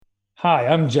Hi,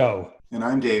 I'm Joe, And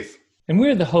I'm Dave. and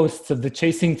we're the hosts of the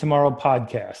Chasing Tomorrow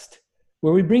podcast,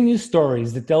 where we bring you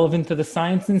stories that delve into the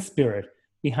science and spirit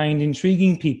behind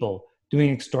intriguing people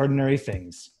doing extraordinary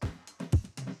things.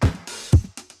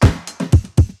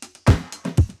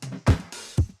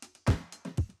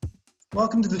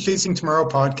 Welcome to the Chasing Tomorrow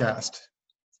podcast,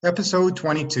 episode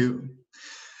 22.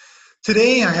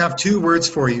 Today I have two words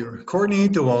for you, Courtney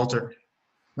Dauwalter.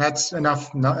 That's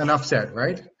enough said,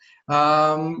 right?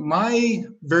 My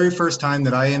very first time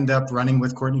that I ended up running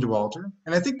with Courtney Dauwalter,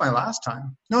 and I think my last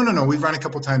time, no, we've run a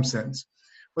couple times since,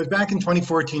 was back in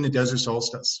 2014 at Desert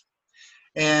Solstice.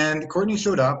 And Courtney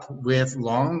showed up with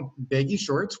long, baggy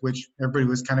shorts, which everybody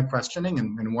was kind of questioning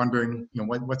and wondering,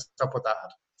 what's up with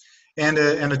that, and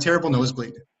a terrible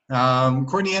nosebleed.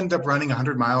 Courtney ended up running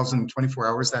 100 miles in 24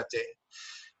 hours that day.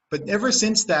 But ever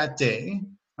since that day,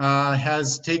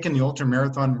 has taken the ultra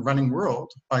marathon running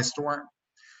world by storm.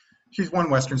 She's won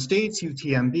Western States,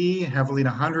 UTMB, Javelina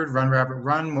 100, Run Rabbit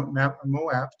Run,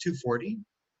 Moab 240.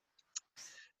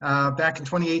 Back in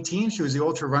 2018, she was the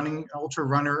ultra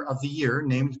runner of the year,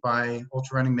 named by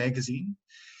Ultra Running Magazine.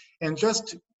 And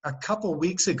just a couple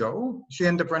weeks ago, she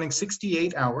ended up running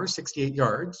 68 hours, 68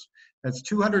 yards. That's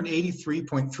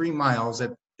 283.3 miles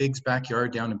at Big's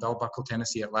backyard down in Bell Buckle,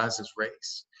 Tennessee at Laz's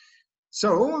race.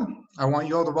 So I want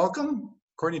you all to welcome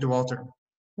Courtney Dauwalter.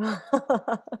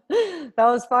 That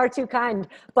was far too kind.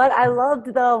 But I loved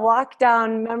the walk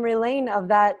down memory lane of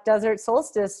that Desert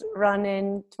Solstice run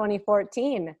in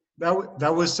 2014.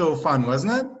 That was so fun,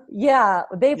 wasn't it? Yeah,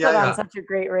 they put on Yeah. such a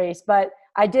great race. But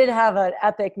I did have an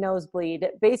epic nosebleed,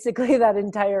 basically that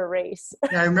entire race.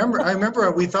 Yeah, I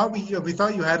remember. We thought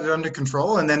you had it under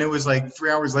control, and then it was like 3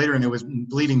 hours later, and it was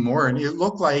bleeding more, and it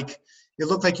looked like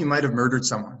you might have murdered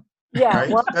someone. Yeah, right.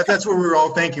 well, That's what we were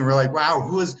all thinking. We're like, wow,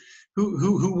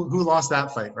 who lost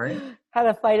that fight, right? had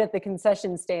a fight at the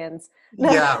concession stands.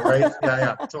 Yeah, right.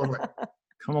 Yeah, totally.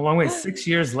 Come a long way, 6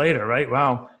 years later, right?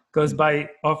 Wow, goes by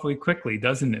awfully quickly,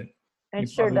 doesn't it? It You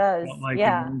sure probably does. felt like a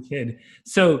Yeah. young kid.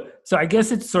 So I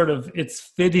guess it's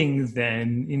fitting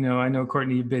then. I know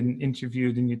Courtney, you've been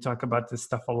interviewed and you talk about this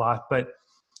stuff a lot, but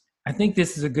I think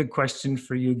this is a good question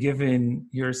for you, given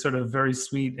your sort of very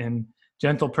sweet and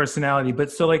gentle personality.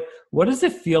 But so, like, what does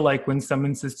it feel like when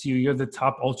someone says to you, "You're the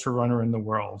top ultra runner in the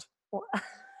world"?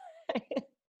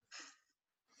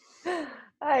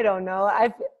 I don't know.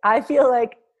 I feel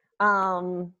like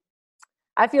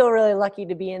I feel really lucky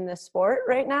to be in this sport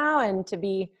right now and to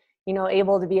be,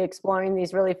 able to be exploring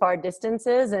these really far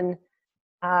distances. And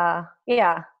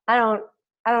yeah, I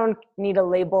don't need a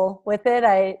label with it.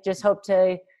 I just hope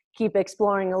to keep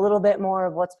exploring a little bit more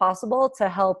of what's possible to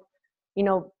help,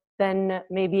 then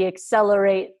maybe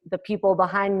accelerate the people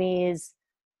behind me's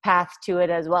path to it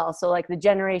as well. So like the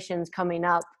generations coming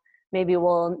up, maybe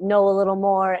will know a little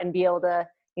more and be able to,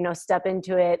 step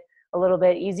into it a little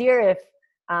bit easier if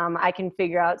I can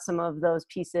figure out some of those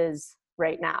pieces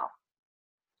right now.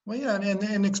 Well, yeah,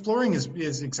 and exploring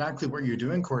is exactly what you're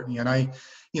doing, Courtney. And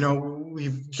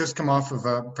we've just come off of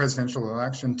a presidential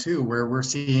election too, where we're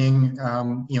seeing,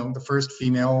 the first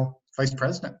female vice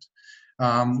president,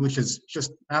 which is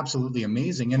just absolutely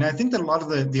amazing. And I think that a lot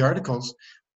of the articles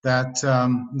that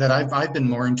I've been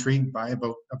more intrigued by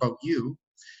about you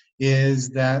is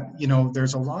that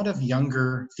there's a lot of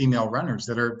younger female runners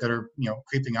that are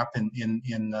creeping up in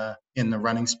the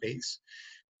running space,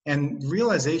 and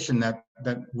realization that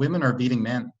women are beating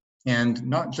men, and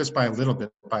not just by a little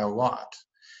bit, by a lot.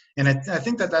 And I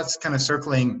think that that's kind of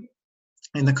circling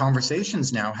in the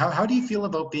conversations now. How do you feel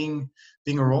about being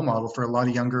a role model for a lot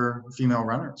of younger female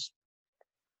runners?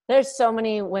 There's so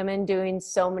many women doing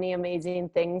so many amazing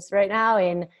things right now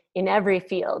in every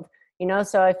field,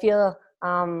 so I feel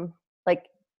like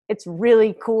it's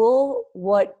really cool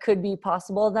what could be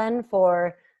possible then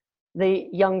for the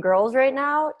young girls right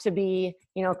now to be,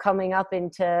 coming up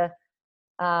into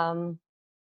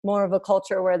more of a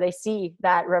culture where they see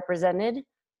that represented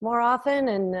more often.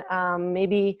 And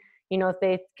maybe, if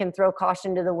they can throw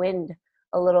caution to the wind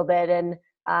a little bit and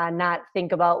not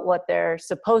think about what they're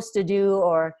supposed to do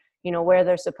or, where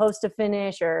they're supposed to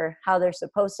finish or how they're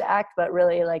supposed to act, but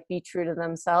really like be true to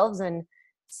themselves and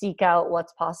seek out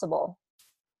what's possible.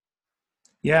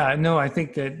 Yeah, no, I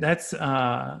think that's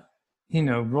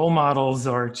role models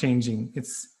are changing.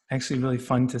 It's actually really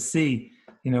fun to see.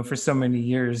 For so many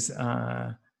years,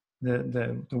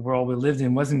 the world we lived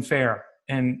in wasn't fair,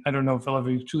 and I don't know if it'll ever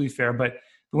be truly fair. But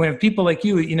when we have people like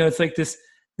you, it's like this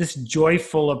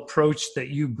joyful approach that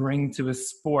you bring to a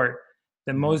sport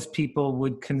that most people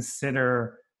would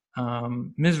consider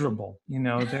miserable.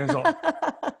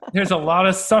 There's a lot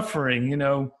of suffering.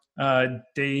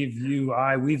 Dave,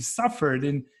 we've suffered,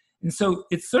 and And so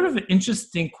it's sort of an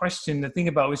interesting question to think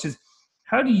about, which is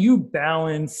how do you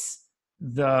balance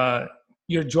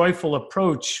your joyful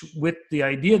approach with the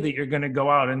idea that you're going to go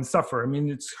out and suffer? I mean,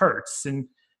 it hurts, and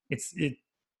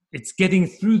it's getting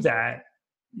through that.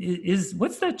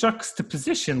 What's that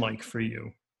juxtaposition like for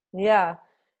you? Yeah.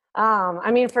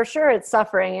 I mean, for sure it's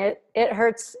suffering. It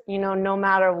hurts, no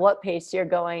matter what pace you're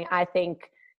going, I think,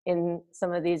 in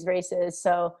some of these races.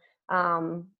 So,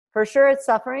 for sure it's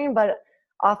suffering, but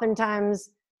oftentimes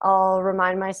I'll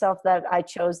remind myself that I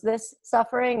chose this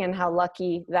suffering and how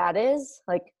lucky that is.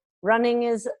 Like, running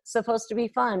is supposed to be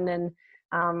fun, and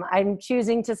I'm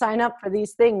choosing to sign up for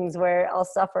these things where I'll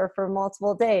suffer for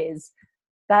multiple days.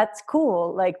 That's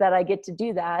cool, like that I get to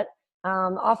do that.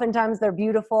 Oftentimes they're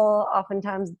beautiful.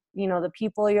 Oftentimes, the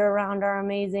people you're around are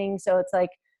amazing. So it's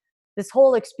like this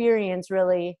whole experience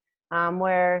really,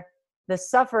 where the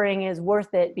suffering is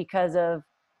worth it because of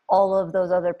all of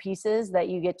those other pieces that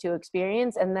you get to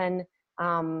experience. And then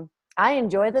I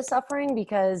enjoy the suffering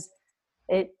because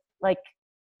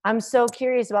I'm so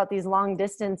curious about these long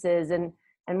distances and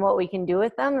what we can do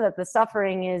with them, that the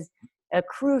suffering is a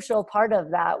crucial part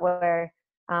of that, where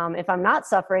if I'm not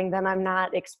suffering, then I'm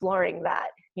not exploring that,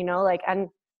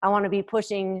 I want to be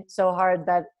pushing so hard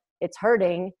that it's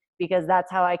hurting, because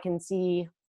that's how I can see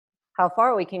how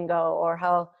far we can go or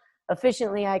how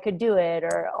efficiently I could do it,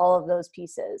 or all of those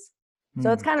pieces.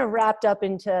 So it's kind of wrapped up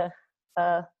into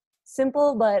a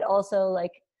simple, but also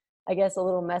I guess a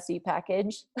little messy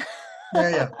package.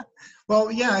 Yeah.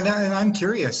 Well, yeah, and I'm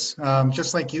curious,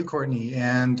 just like you, Courtney,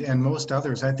 and most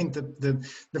others. I think that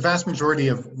the vast majority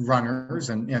of runners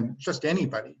and just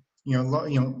anybody,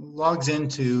 logs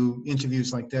into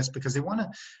interviews like this because they want to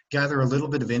gather a little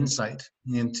bit of insight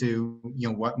into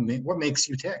what makes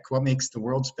you tick, what makes the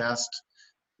world's best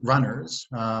runners,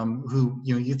 who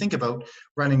you think about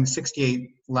running 68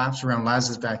 laps around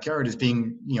Laz's backyard as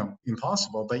being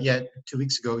impossible, but yet 2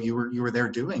 weeks ago you were there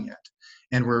doing it,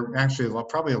 and we're actually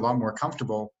probably a lot more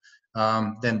comfortable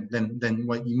than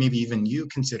what maybe even you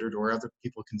considered or other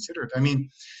people considered. I mean,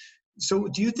 so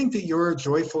do you think that your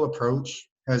joyful approach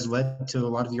has led to a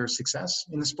lot of your success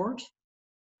in the sport?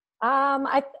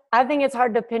 I think it's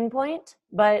hard to pinpoint,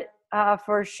 but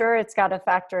for sure it's got to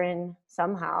factor in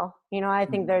somehow. I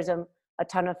think there's a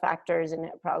ton of factors in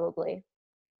it, probably.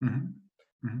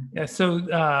 Mm-hmm. Mm-hmm. Yeah. So,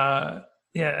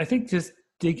 I think just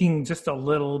digging just a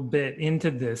little bit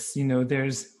into this,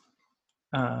 there's,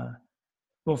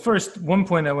 well, first, one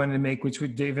point I wanted to make, which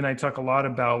Dave and I talk a lot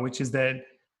about, which is that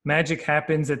magic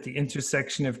happens at the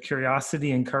intersection of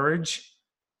curiosity and courage.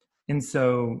 And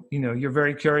so, you're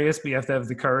very curious, but you have to have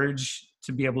the courage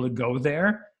to be able to go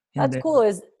there. That's cool.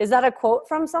 Is that a quote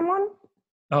from someone?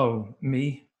 Oh,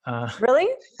 me? Really?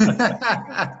 We're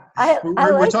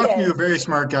like talking it. to a very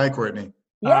smart guy, Courtney.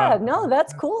 Yeah, no,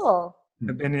 that's cool.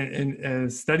 I've been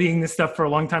studying this stuff for a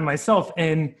long time myself.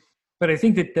 But I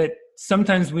think that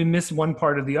sometimes we miss one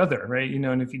part or the other, right?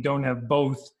 And if you don't have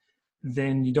both,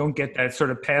 then you don't get that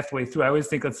sort of pathway through. I always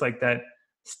think it's like that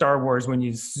Star Wars, when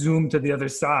you zoom to the other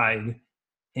side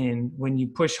and when you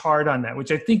push hard on that,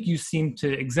 which I think you seem to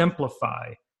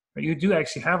exemplify. Right? You do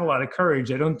actually have a lot of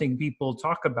courage. I don't think people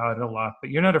talk about it a lot, but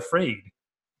you're not afraid,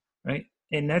 right?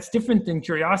 And that's different than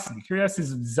curiosity. Curiosity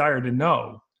is a desire to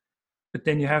know, but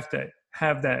then you have to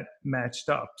have that matched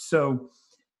up. So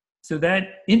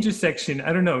that intersection,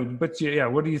 I don't know, but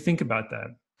what do you think about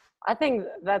that? I think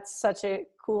that's such a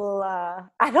cool,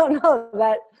 I don't know,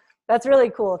 that's really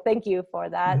cool. Thank you for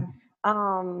that.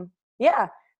 Yeah,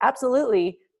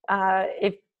 absolutely.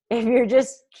 If you're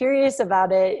just curious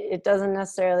about it, it doesn't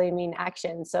necessarily mean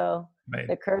action. So Right.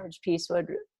 The courage piece would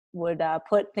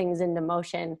put things into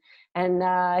motion. And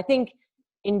I think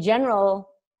in general,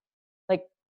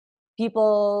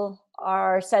 people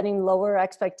are setting lower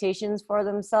expectations for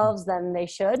themselves than they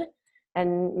should.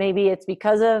 And maybe it's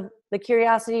because of the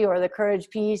curiosity or the courage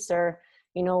piece, or,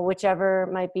 whichever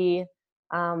might be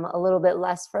a little bit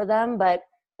less for them, but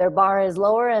their bar is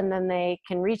lower, and then they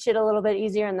can reach it a little bit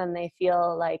easier. And then they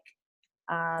feel like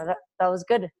that was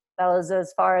good. That was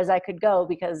as far as I could go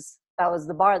because that was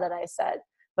the bar that I set.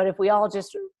 But if we all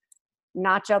just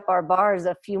notch up our bars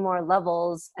a few more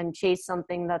levels and chase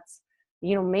something that's,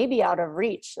 maybe out of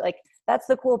reach, that's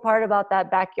the cool part about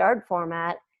that backyard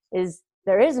format, is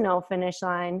there is no finish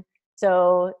line.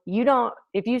 So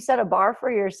if you set a bar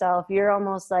for yourself, you're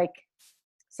almost like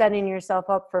setting yourself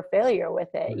up for failure with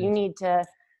it. You need to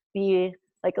be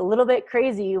a little bit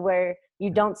crazy where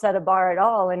you don't set a bar at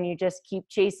all and you just keep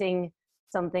chasing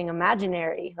something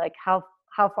imaginary. How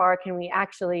far can we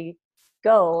actually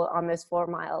go on this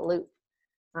 4-mile loop?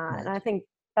 And I think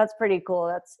that's pretty cool.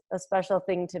 That's a special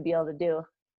thing to be able to do.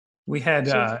 we had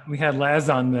Laz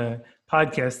on the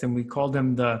podcast, and we called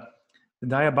him the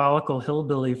diabolical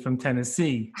hillbilly from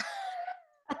Tennessee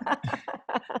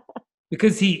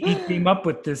because he came up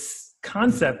with this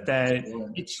concept that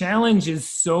it challenges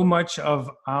so much of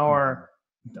our,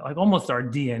 like, almost our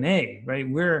DNA, right?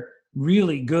 We're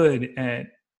really good at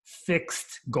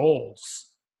fixed goals.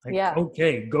 Like, Yeah.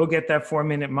 okay, go get that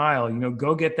 4-minute mile,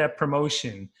 go get that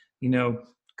promotion,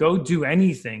 go do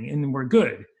anything, and we're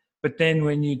good. But then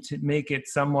when you make it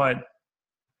somewhat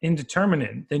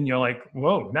indeterminate, then you're like,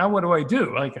 whoa, now what do I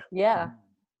do? Like, Yeah.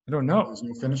 I don't know. There's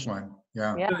no finish line.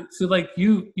 Yeah. Yeah. So like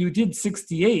you did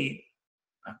 68.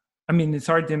 I mean, it's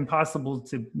hard to impossible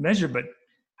to measure, but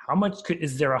how much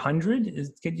is there 100?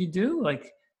 Could you do?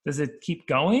 Like, does it keep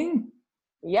going?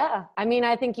 Yeah. I mean,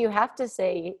 I think you have to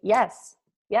say yes.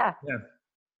 Yeah. Yeah.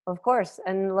 Of course.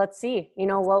 And let's see,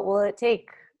 what will it take?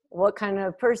 What kind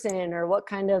of person or what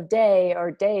kind of day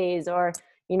or days or,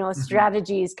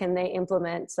 strategies can they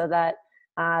implement so that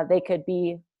they could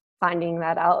be finding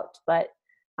that out. But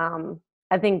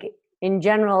I think in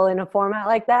general, in a format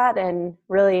like that, and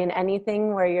really in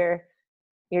anything where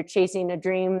you're chasing a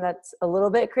dream that's a little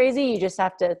bit crazy, you just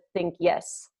have to think,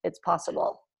 yes, it's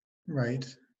possible. Right.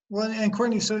 Well, and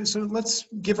Courtney, so let's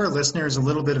give our listeners a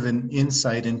little bit of an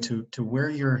insight into where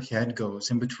your head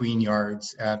goes in between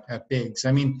yards at Biggs.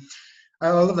 I mean, I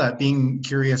love that, being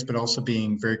curious, but also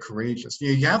being very courageous.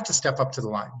 You have to step up to the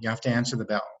line. You have to answer the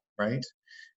bell, right?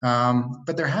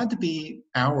 But there had to be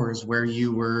hours where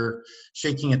you were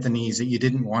shaking at the knees, that you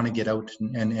didn't want to get out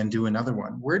and do another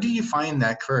one. Where do you find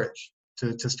that courage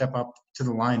to step up to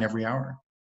the line every hour?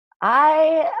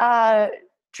 I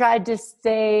tried to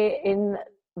stay in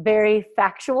very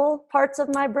factual parts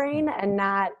of my brain and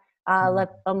not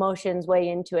let emotions weigh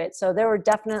into it. So there were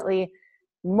definitely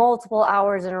multiple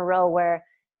hours in a row where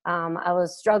I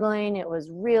was struggling. It was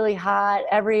really hot.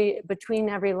 Between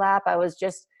every lap, I was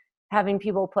just having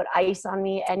people put ice on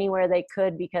me anywhere they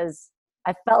could, because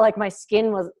I felt like my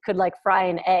skin could like fry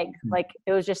an egg. Like,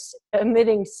 it was just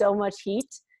emitting so much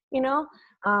heat,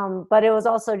 but it was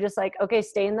also just like, okay,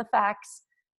 stay in the facts.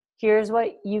 Here's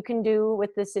what you can do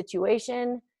with this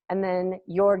situation. And then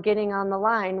you're getting on the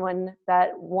line when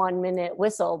that 1 minute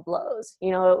whistle blows.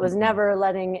 It was never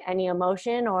letting any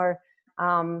emotion or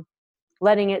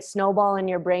letting it snowball in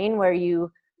your brain, where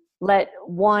you let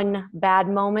one bad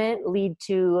moment lead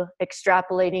to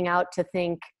extrapolating out to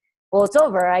think, well, it's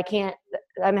over.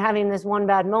 I'm having this one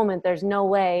bad moment. There's no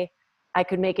way I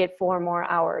could make it 4 more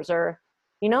hours. Or,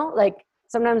 like,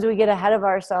 sometimes we get ahead of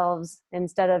ourselves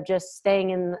instead of just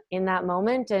staying in that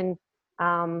moment. And,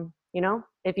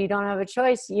 if you don't have a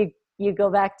choice, you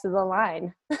go back to the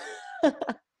line.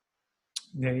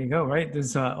 There you go. Right.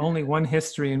 There's only one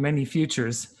history and many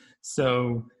futures.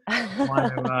 So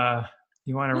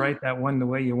you want to write that one the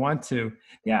way you want to.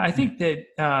 Yeah, I think that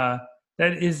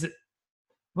that is,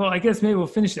 well, I guess maybe we'll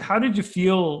finish it. How did you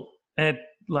feel at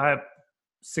lap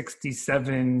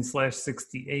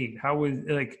 67/68? How was,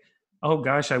 like, oh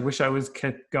gosh, I wish I was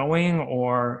kept going,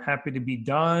 or happy to be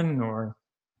done, or?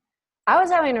 I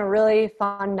was having a really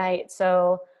fun night.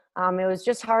 So it was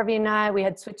just Harvey and I. We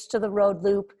had switched to the road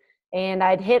loop, and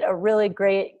I'd hit a really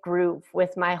great groove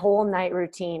with my whole night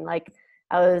routine. Like,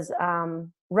 I was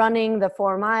running the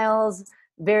 4 miles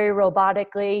very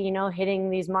robotically, hitting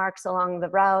these marks along the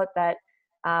route that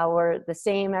were the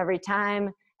same every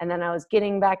time. And then I was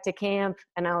getting back to camp,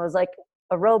 and I was like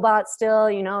a robot still,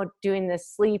 doing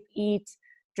this sleep, eat,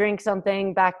 drink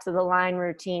something, back to the line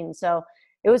routine. So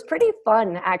it was pretty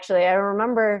fun, actually. I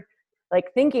remember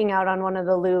like thinking out on one of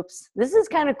the loops, this is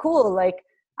kind of cool. Like,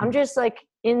 I'm just like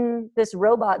in this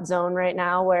robot zone right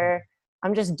now where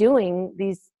I'm just doing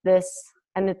this,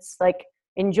 and it's like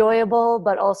enjoyable,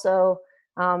 but also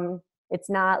it's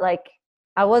not like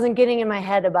I wasn't getting in my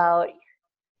head about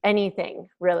anything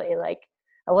really. Like,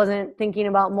 I wasn't thinking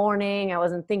about morning. I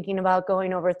wasn't thinking about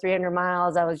going over 300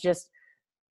 miles. I was just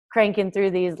cranking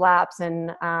through these laps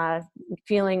and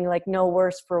feeling like no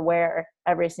worse for wear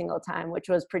every single time, which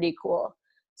was pretty cool.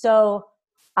 So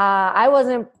I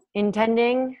wasn't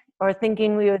intending or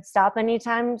thinking we would stop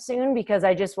anytime soon, because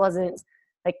I just wasn't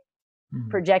like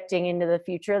projecting into the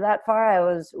future that far. I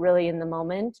was really in the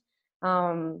moment.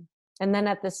 And then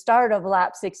at the start of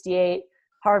lap 68,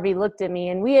 Harvey looked at me,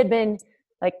 and we had been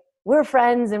like, we're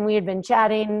friends, and we had been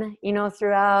chatting,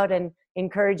 throughout and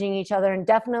encouraging each other. And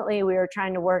definitely we were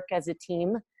trying to work as a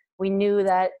team. We knew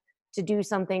that to do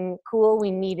something cool,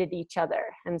 we needed each other.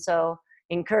 And so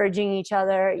encouraging each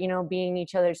other, being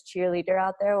each other's cheerleader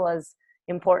out there was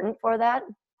important for that.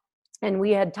 And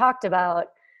we had talked about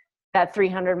that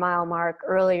 300-mile mark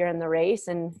earlier in the race,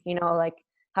 and, like,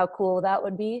 how cool that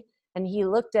would be. And he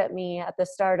looked at me at the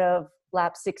start of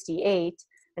lap 68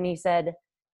 and he said,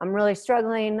 I'm really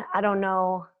struggling. I don't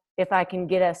know if I can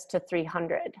get us to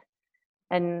 300.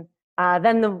 And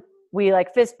then we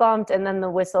like fist bumped, and then the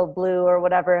whistle blew or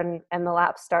whatever, and the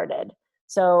lap started.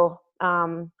 So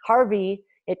Harvey,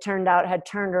 it turned out, had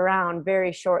turned around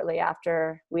very shortly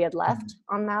after we had left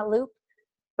on that loop,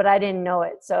 but I didn't know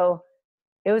it. So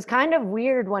it was kind of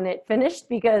weird when it finished,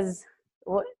 because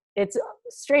it's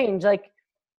strange. Like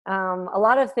a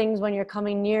lot of things, when you're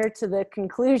coming near to the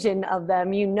conclusion of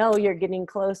them, you know you're getting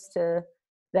close to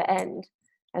the end.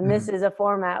 And this is a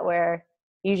format where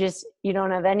you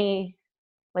don't have any,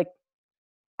 like,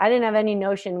 I didn't have any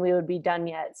notion we would be done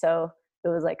yet. So it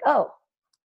was like, oh,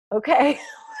 okay.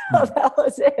 That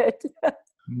was it.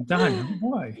 I'm done. Oh,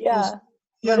 boy. Yeah.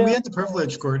 Yeah, we had the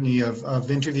privilege, Courtney,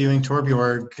 of interviewing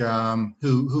Torbjorg,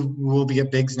 who will be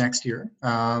at Bigs next year.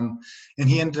 And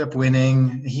he ended up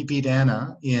winning. He beat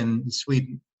Anna in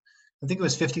Sweden. I think it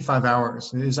was 55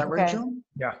 hours. Is that right, Joe?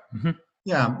 Yeah.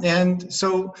 Yeah. And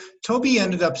so Toby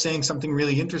ended up saying something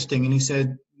really interesting. And he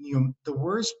said,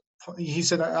 he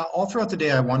said, all throughout the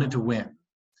day, I wanted to win.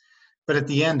 But at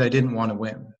the end, I didn't want to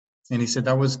win. And he said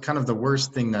that was kind of the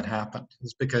worst thing that happened,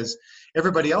 is because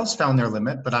everybody else found their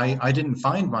limit, but I didn't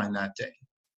find mine that day.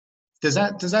 Does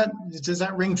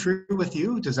that ring true with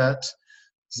you? Does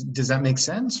that make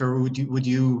sense, or would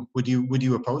you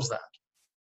oppose that?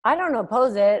 I don't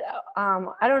oppose it.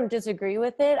 I don't disagree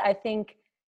with it. I think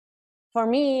for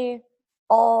me,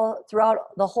 all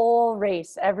throughout the whole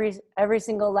race, every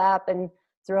single lap, and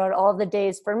throughout all the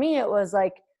days, for me, it was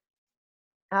like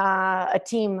a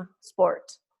team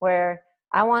sport, where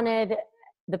I wanted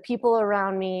the people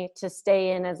around me to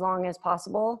stay in as long as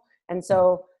possible. And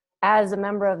so as a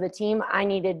member of the team, I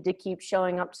needed to keep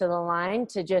showing up to the line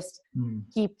to just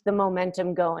keep the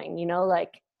momentum going,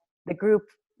 like the group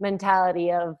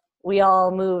mentality of we all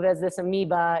move as this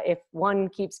amoeba. If one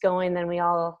keeps going, then we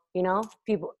all,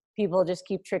 people just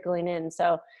keep trickling in.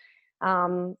 So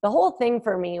the whole thing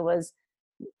for me was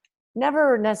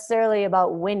never necessarily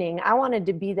about winning. I wanted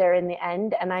to be there in the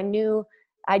end, and I knew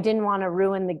I didn't want to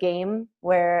ruin the game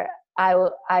where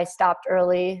I stopped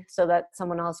early so that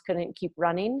someone else couldn't keep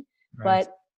running. Right.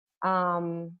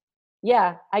 But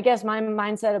yeah, I guess my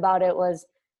mindset about it was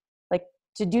like,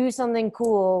 to do something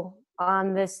cool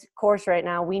on this course right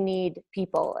now, we need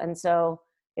people. And so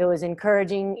it was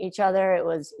encouraging each other. It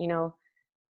was,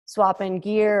 swapping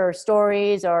gear or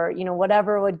stories or,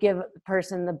 whatever would give the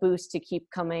person the boost to keep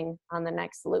coming on the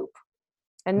next loop.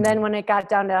 And then when it got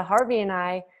down to Harvey and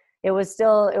I, it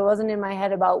wasn't in my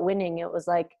head about winning. It was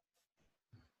like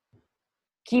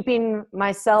keeping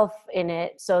myself in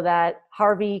it so that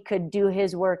Harvey could do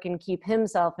his work and keep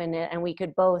himself in it, and we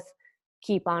could both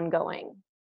keep on going.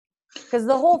 Because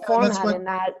the whole format in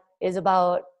that is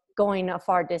about going a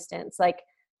far distance. Like,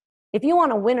 if you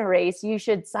want to win a race, you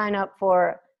should sign up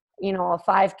for, a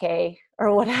 5K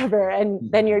or whatever,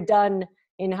 and then you're done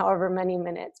in however many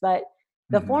minutes. But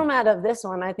the format of this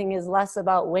one, I think, is less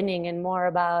about winning and more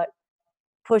about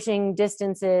pushing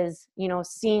distances,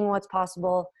 seeing what's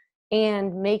possible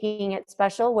and making it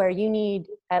special, where you need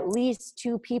at least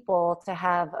 2 people to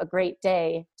have a great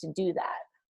day to do that.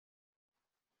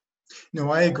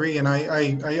 No, I agree. And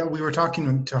we were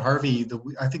talking to Harvey,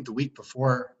 I think the week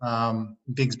before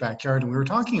Big's Backyard, and we were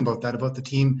talking about that, about the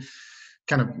team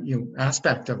kind of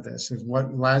aspect of this, is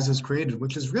what Laz has created,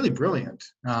 which is really brilliant.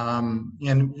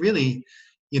 And really,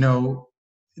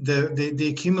 the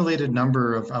accumulated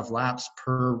number of laps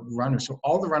per runner. So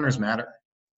all the runners matter.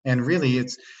 And really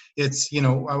it's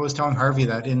I was telling Harvey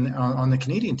that on the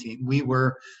Canadian team,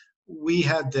 we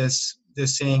had this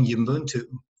saying Ubuntu,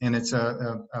 and it's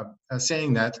a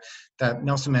saying that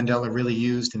Nelson Mandela really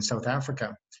used in South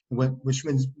Africa, which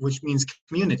means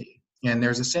community. And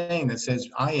there's a saying that says,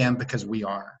 I am because we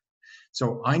are.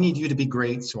 So I need you to be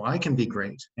great so I can be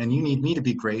great, and you need me to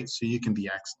be great so you can be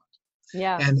excellent.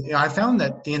 Yeah. And I found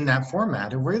that in that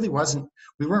format, it really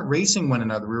we weren't racing one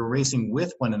another, we were racing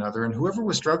with one another. And whoever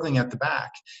was struggling at the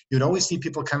back, you'd always see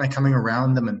people kind of coming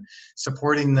around them and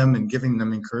supporting them and giving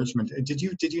them encouragement. Did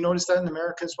you notice that in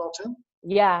America as well too?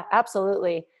 Yeah,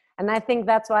 absolutely. And I think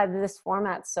that's why this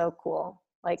format's so cool.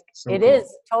 Like, it cool.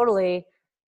 is totally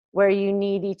where you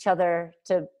need each other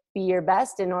to be your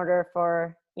best in order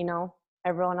for,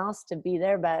 everyone else to be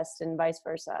their best, and vice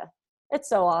versa. It's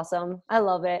so awesome. I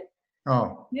love it.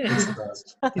 Oh, yeah, it's the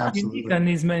best. It's unique on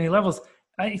these many levels.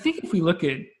 I think if we look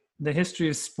at the history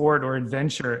of sport or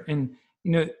adventure, and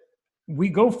we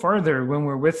go farther when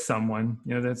we're with someone.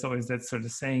 That's always that sort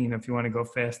of saying, if you want to go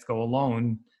fast, go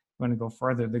alone. If you want to go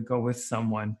farther, to go with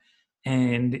someone.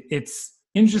 And it's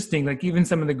interesting, like even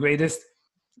some of the greatest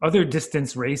other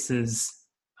distance races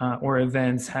or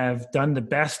events have done the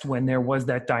best when there was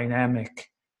that dynamic.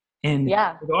 And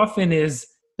Yeah. it often is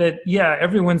that, yeah,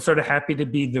 everyone's sort of happy to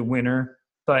be the winner,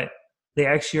 but they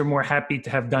actually are more happy to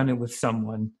have done it with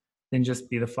someone than just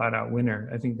be the flat out winner.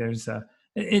 I think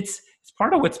it's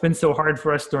part of what's been so hard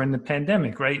for us during the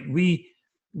pandemic, right?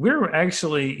 We're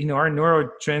actually, our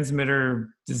neurotransmitter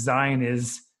design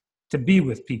is to be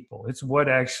with people. It's what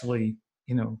actually,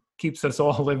 keeps us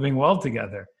all living well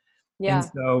together. Yeah.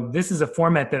 And so this is a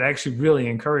format that actually really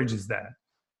encourages that.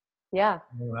 Yeah,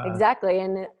 exactly.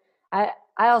 And I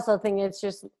also think it's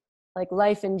just like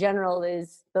life in general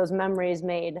is those memories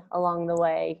made along the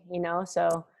way,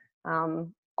 so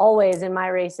always in my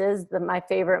races, my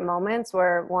favorite moments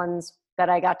were ones that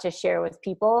I got to share with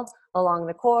people along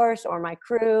the course, or my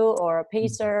crew, or a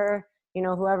pacer,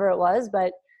 whoever it was.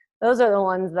 But those are the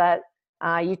ones that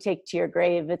you take to your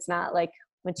grave. It's not like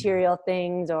material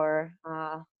things or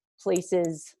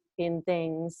places in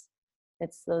things.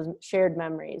 It's those shared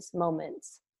memories,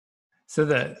 moments. So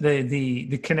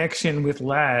the connection with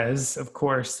Laz, of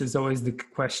course, is always the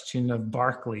question of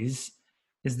Barclays.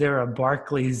 Is there a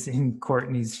Barclays in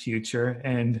Courtney's future?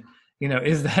 And,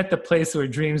 is that the place where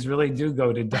dreams really do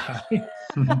go to die?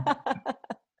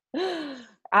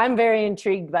 I'm very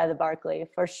intrigued by the Barclay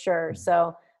for sure.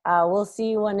 So we'll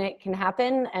see when it can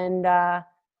happen, and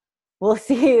we'll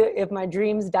see if my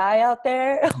dreams die out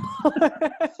there.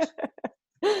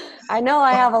 I know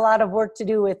I have a lot of work to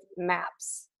do with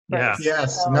maps. Yeah.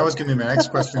 Yes, and that was going to be my next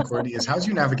question, Courtney, is how's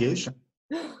your navigation?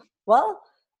 Well,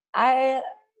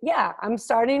 I'm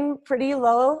starting pretty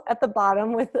low at the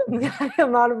bottom with the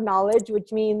amount of knowledge,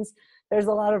 which means there's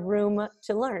a lot of room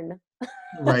to learn.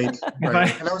 Right. And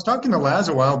I was talking to Laz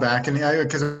a while back, and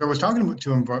because I was talking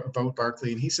to him about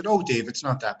Barclay, and he said, "Oh, Dave, it's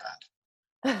not that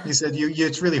bad." He said,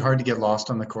 "It's really hard to get lost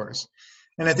on the course."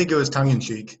 And I think it was tongue in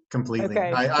cheek completely.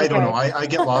 Okay. I don't know. I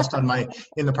get lost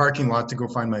in the parking lot to go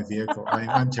find my vehicle.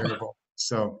 I'm terrible.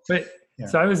 So,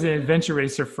 So I was an adventure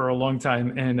racer for a long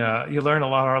time, and you learn a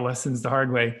lot of our lessons the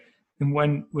hard way. And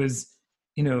one was,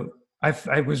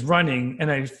 I was running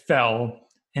and I fell,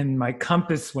 and my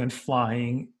compass went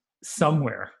flying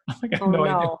somewhere. I have no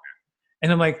idea.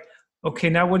 And I'm like, okay,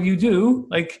 now what do you do?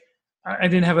 Like, I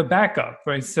didn't have a backup,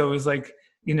 right? So it was like,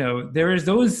 there is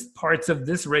those parts of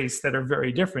this race that are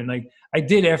very different. Like I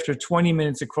did, after 20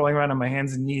 minutes of crawling around on my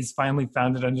hands and knees, finally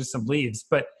found it under some leaves.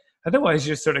 But otherwise,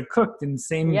 you're sort of cooked. And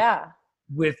same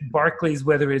with Barclays,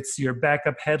 whether it's your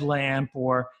backup headlamp,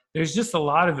 or there's just a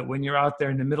lot of it when you're out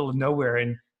there in the middle of nowhere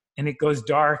and it goes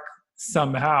dark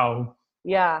somehow.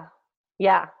 Yeah.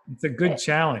 It's a good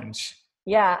challenge.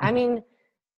 Yeah. I mean,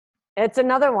 it's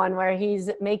another one where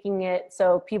he's making it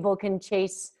so people can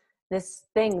chase this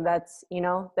thing that's,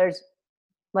 there's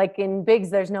like in Biggs,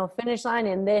 there's no finish line.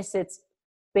 In this, it's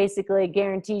basically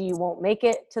guaranteed you won't make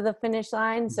it to the finish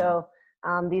line. So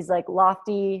these like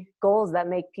lofty goals that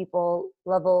make people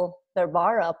level their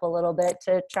bar up a little bit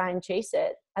to try and chase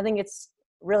it. I think it's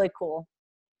really cool.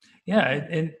 Yeah.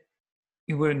 And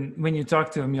when you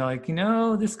talk to him, you're like,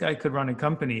 this guy could run a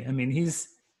company. I mean, he's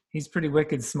pretty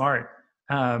wicked smart.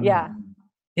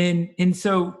 And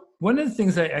so one of the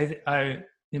things I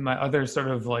in my other sort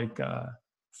of like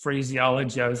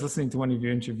phraseology, I was listening to one of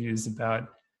your interviews about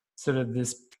sort of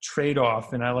this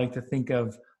trade-off, and I like to think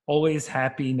of always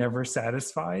happy, never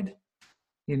satisfied.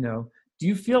 Do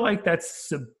you feel like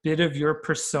that's a bit of your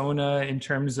persona in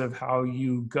terms of how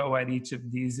you go at each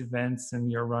of these events and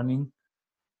your running?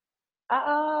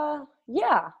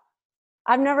 Yeah.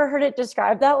 I've never heard it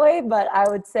described that way, but I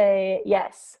would say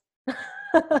yes.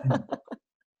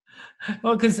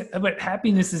 Well, but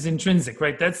happiness is intrinsic,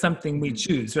 right? That's something we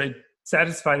choose, right?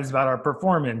 Satisfied is about our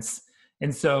performance.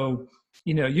 And so,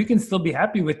 you can still be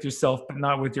happy with yourself, but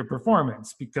not with your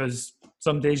performance, because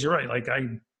some days you're right. Like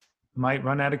I might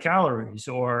run out of calories,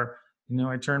 or,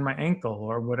 I turn my ankle,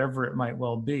 or whatever it might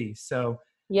well be. So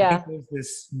I think there's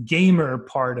this gamer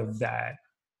part of that,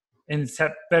 and it's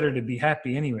better to be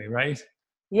happy anyway, right?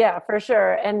 Yeah, for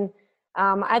sure. And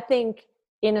I think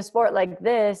in a sport like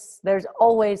this, there's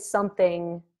always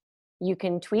something you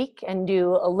can tweak and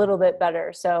do a little bit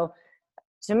better. So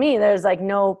to me, there's like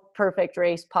no perfect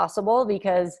race possible,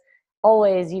 because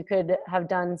always you could have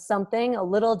done something a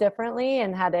little differently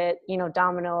and had it,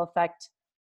 domino effect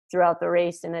throughout the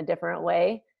race in a different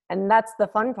way. And that's the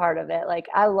fun part of it. Like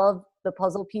I love the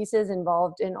puzzle pieces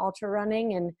involved in ultra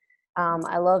running, and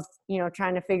I love,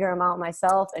 trying to figure them out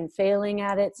myself and failing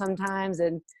at it sometimes,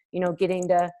 and, getting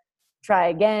to try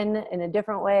again in a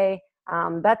different way.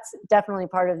 That's definitely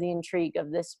part of the intrigue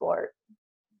of this sport.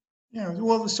 Yeah,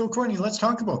 well, so Courtney, let's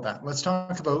talk about that. Let's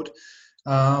talk about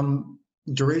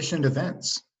duration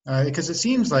events. Because it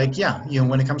seems like, yeah,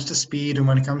 when it comes to speed and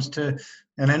when it comes to,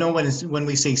 and I know when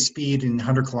we say speed in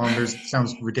 100 kilometers, it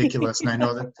sounds ridiculous. And I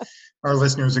know that our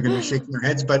listeners are going to be shaking their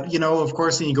heads, but of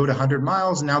course, then you go to 100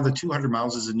 miles, and now the 200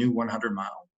 miles is a new 100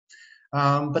 mile.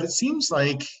 But it seems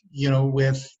like,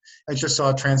 I just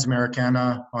saw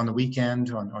Transamericana on the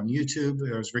weekend on YouTube.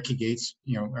 There was Ricky Gates,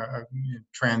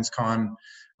 Transcon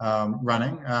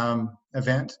running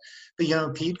event.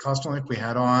 But, Pete Kostelnik we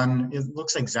had on, it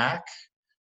looks like Zach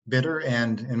Bitter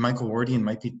and Michael Wardian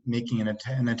might be making an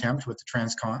attempt with the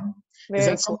Transcon. Is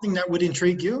that Cool. something that would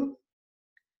intrigue you?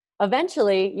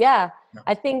 Eventually, yeah. No.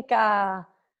 I think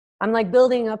I'm like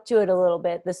building up to it a little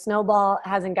bit. The snowball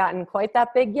hasn't gotten quite that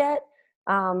big yet.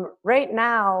 Right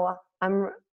now,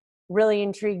 I'm really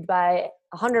intrigued by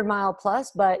 100-mile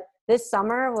plus, but this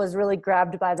summer was really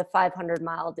grabbed by the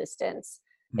 500-mile distance.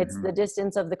 It's the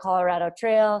distance of the Colorado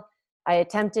Trail. I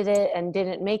attempted it and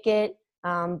didn't make it,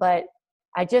 but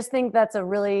I just think that's a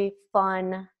really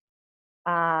fun,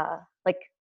 like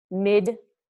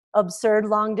mid-absurd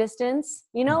long distance.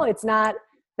 It's not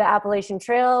the Appalachian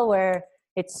Trail where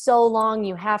it's so long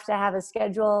you have to have a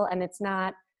schedule, and it's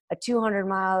not a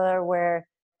 200-miler where,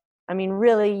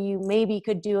 really you maybe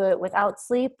could do it without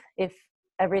sleep if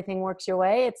everything works your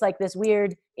way. It's like this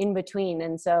weird in between.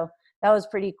 And so that was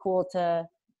pretty cool to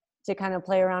kind of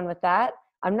play around with that.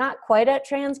 I'm not quite at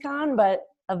Transcon, but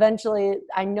eventually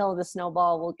I know the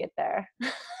snowball will get there.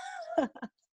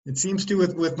 It seems to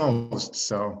with most.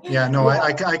 So yeah, no, yeah.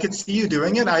 I could see you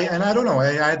doing it. I don't know.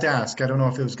 I had to ask. I don't know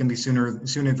if it was going to be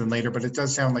sooner than later, but it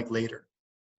does sound like later.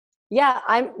 Yeah,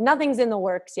 nothing's in the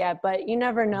works yet, but you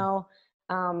never know.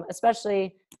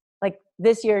 Especially like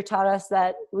this year taught us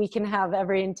that we can have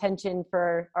every intention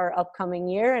for our upcoming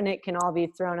year, and it can all be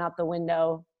thrown out the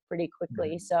window pretty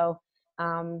quickly. So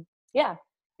yeah,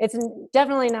 it's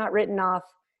definitely not written off,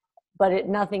 but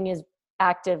nothing is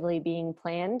actively being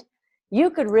planned. You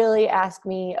could really ask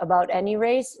me about any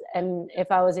race, and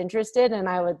if I was interested, and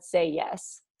I would say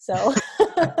yes. So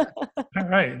all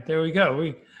right, there we go.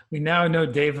 We now know,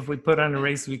 Dave, if we put on a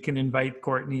race, we can invite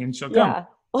Courtney and she'll come.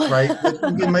 Right.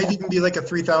 It might even be like a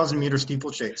 3,000 meter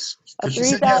steeplechase, because she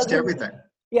said yes to everything.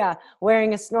 Yeah,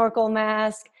 wearing a snorkel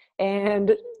mask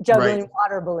and juggling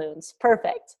water balloons.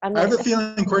 Perfect. I have a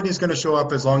feeling Courtney's going to show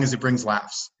up as long as it brings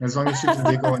laughs. As long as she can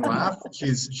giggle and laugh,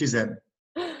 she's in.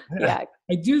 Yeah,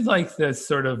 I do like the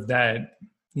sort of that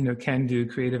can-do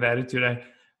creative attitude.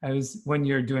 I was one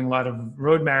year doing a lot of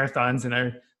road marathons,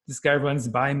 and this guy runs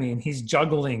by me and he's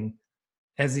juggling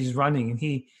as he's running, and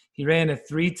he ran a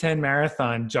 3:10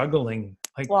 marathon juggling,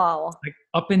 wow, like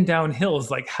up and down hills.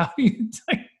 Like, how do you?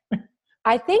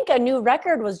 I think a new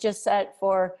record was just set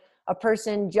for a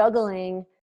person juggling.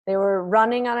 They were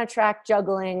running on a track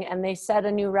juggling, and they set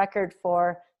a new record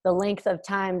for the length of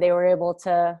time they were able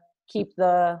to keep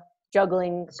the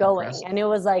juggling going. Impressive. And it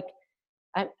was like,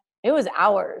 it was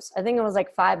hours. I think it was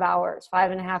like 5 hours,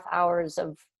 5.5 hours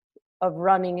of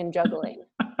running and juggling.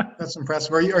 That's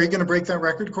impressive. Are you going to break that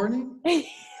record, Courtney?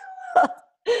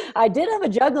 I did have a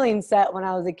juggling set when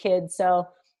I was a kid, so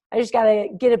I just got to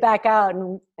get it back out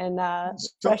and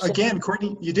so again,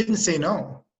 Courtney, you didn't say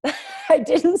no. I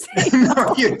didn't say no.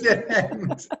 No, you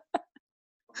didn't.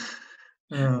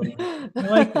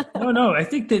 No, I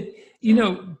think that,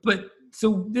 but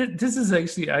so this is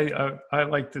actually, I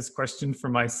like this question for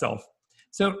myself.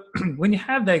 So when you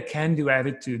have that can-do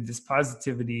attitude, this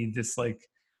positivity, this like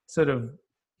sort of,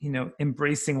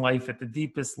 embracing life at the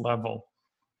deepest level,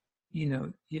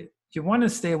 you want to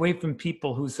stay away from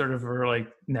people who sort of are like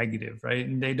negative, right?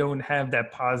 And they don't have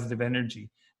that positive energy.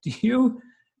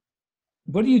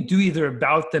 What do you do either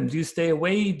about them? Do you stay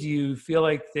away? Do you feel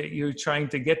like that you're trying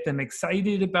to get them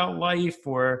excited about life?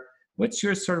 Or what's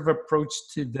your sort of approach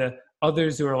to the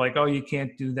others who are like, oh, you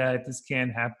can't do that, this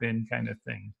can't happen kind of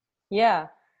thing? Yeah.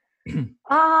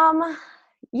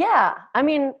 Yeah.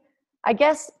 I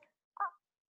guess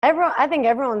I think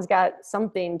everyone's got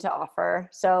something to offer.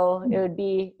 So it would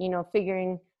be,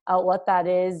 figuring out what that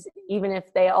is, even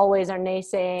if they always are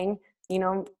naysaying,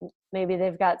 maybe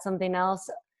they've got something else.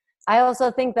 I also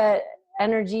think that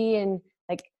energy and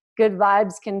like good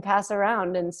vibes can pass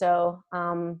around. And so,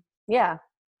 yeah,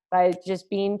 by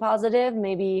just being positive,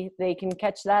 maybe they can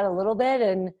catch that a little bit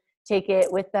and take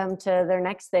it with them to their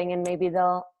next thing. And maybe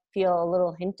they'll feel a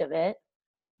little hint of it.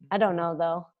 I don't know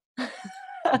though.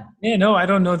 Yeah, no, I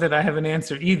don't know that I have an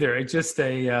answer either. It's just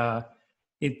there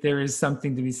is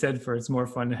something to be said for it's more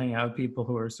fun to hang out with people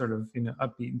who are sort of,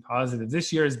 upbeat and positive.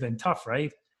 This year has been tough,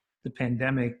 right? The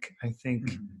pandemic, I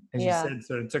think, as you said,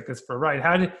 sort of took us for a ride.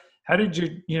 How did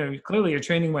you, clearly your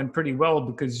training went pretty well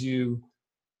because you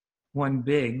won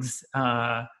bigs.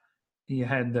 you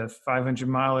had the 500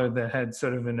 miler that had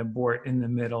sort of an abort in the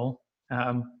middle.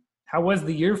 How was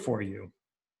the year for you?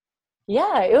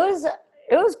 Yeah, it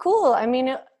was cool. I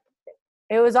mean,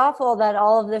 it was awful that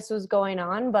all of this was going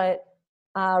on, but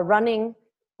running,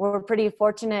 we're pretty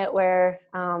fortunate where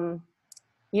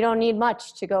you don't need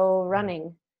much to go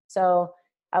running. So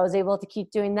I was able to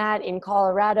keep doing that. In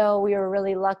Colorado, we were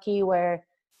really lucky where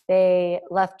they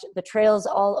left the trails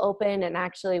all open and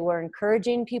actually were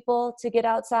encouraging people to get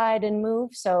outside and move.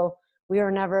 So we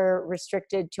were never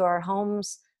restricted to our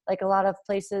homes like a lot of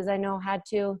places I know had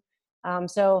to.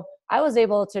 So I was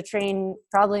able to train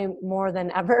probably more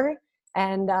than ever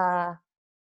and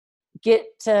get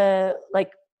to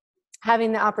like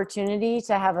having the opportunity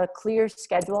to have a clear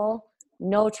schedule,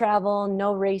 no travel,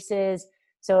 no races.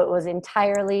 So it was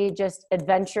entirely just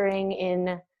adventuring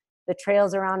in the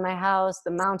trails around my house.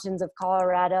 The mountains of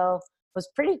Colorado was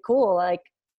pretty cool. Like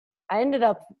I ended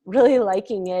up really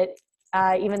liking it,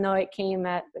 even though it came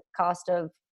at the cost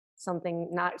of something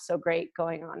not so great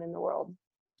going on in the world.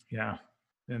 Yeah,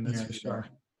 and that's for sure.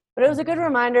 But it was a good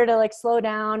reminder to like slow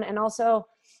down, and also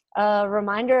a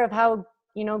reminder of how,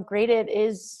 great it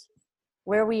is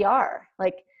where we are.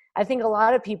 Like, I think a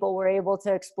lot of people were able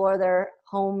to explore their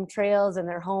home trails and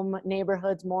their home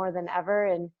neighborhoods more than ever,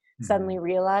 and suddenly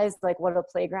realized like what a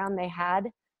playground they had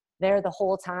there the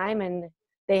whole time. And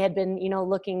they had been,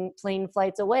 looking plane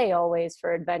flights away always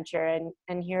for adventure.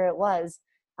 And here it was.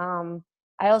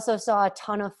 I also saw a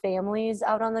ton of families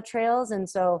out on the trails. And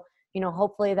so,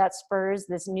 hopefully that spurs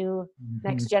this new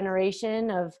next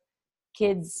generation of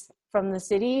kids from the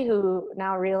city who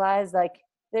now realize like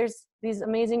there's these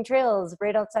amazing trails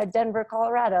right outside Denver,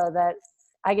 Colorado that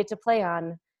I get to play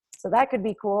on. So that could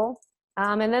be cool.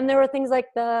 And then there were things like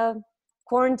the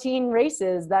quarantine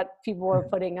races that people were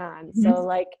putting on. So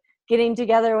like getting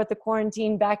together with the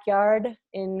quarantine backyard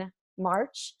in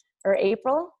March or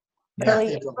April,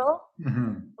 early April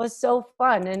was so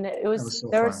fun. And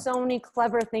there were so many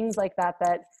clever things like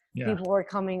that people were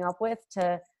coming up with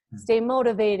to stay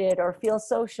motivated or feel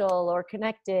social or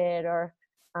connected or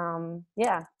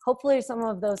hopefully some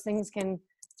of those things can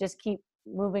just keep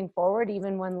moving forward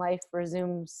even when life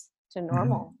resumes to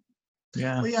normal.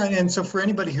 Well, and so for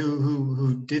anybody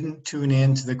who didn't tune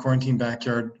in to the Quarantine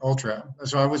Backyard Ultra,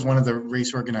 so I was one of the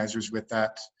race organizers with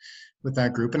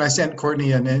that group, and I sent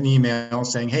Courtney an email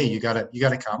saying, "Hey, you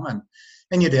gotta come,"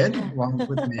 and you did, along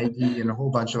with Maggie and a whole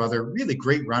bunch of other really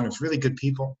great runners, really good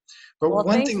people. But well,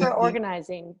 one thanks thing for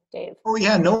organizing, Dave. Oh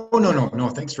yeah, no,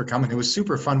 thanks for coming. It was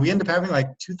super fun. We ended up having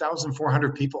like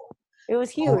 2,400 people. It was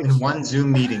huge. In one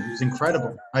Zoom meeting. It was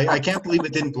incredible. I can't believe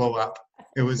it didn't blow up.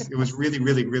 It was really,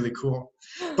 really, really cool.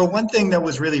 But one thing that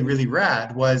was really, really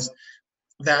rad was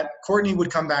that Courtney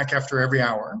would come back after every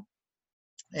hour,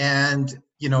 and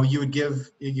you would give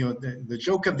the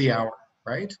joke of the hour,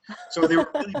 right? So they were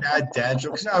really bad dad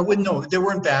jokes. I wouldn't know. They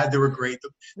weren't bad. They were great.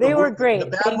 They were great.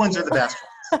 The bad ones are the best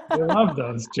ones. I love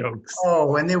those jokes.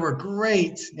 Oh, and they were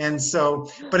great. And so,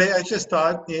 but I just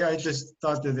thought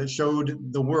that it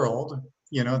showed the world,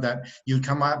 that you'd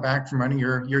come out back from running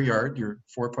your yard, your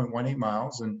 4.18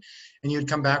 miles, and you'd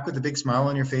come back with a big smile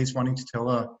on your face, wanting to tell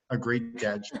a great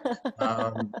dad joke.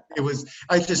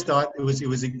 I just thought it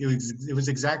was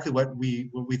exactly what we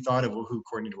thought of who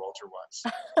Courtney Dauwalter was.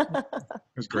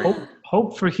 It was great.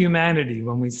 Hope for humanity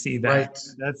when we see that. Right.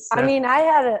 That's I mean, I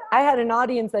had an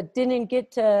audience that didn't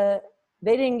get to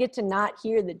not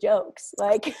hear the jokes.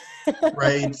 Like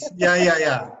Right.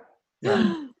 Yeah.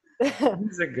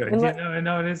 These are good.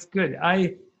 It is good.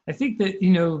 I think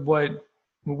that what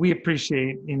we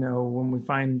appreciate, when we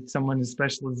find someone as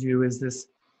special as you, is this.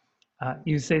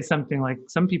 You say something like,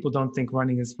 some people don't think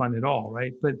running is fun at all,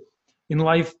 right? But in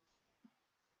life,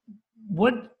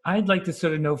 what I'd like to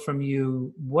sort of know from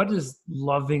you, what does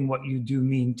loving what you do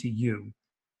mean to you?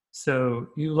 So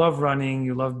you love running,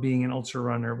 you love being an ultra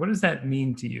runner. What does that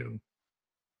mean to you?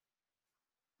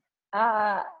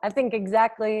 I think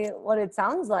exactly what it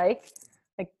sounds like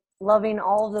loving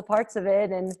all of the parts of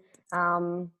it, and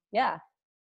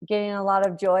getting a lot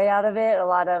of joy out of it. A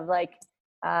lot of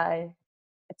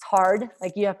it's hard,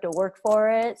 like you have to work for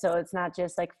it, so it's not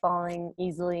just like falling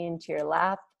easily into your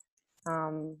lap.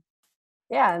 And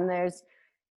there's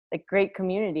like great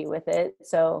community with it,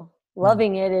 so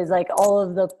loving it is like all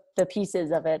of the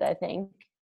pieces of it, I think.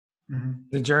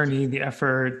 The journey, the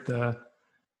effort, the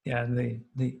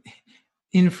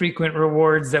infrequent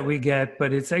rewards that we get,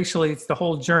 but it's the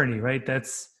whole journey, right?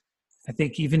 That's, I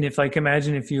think, even if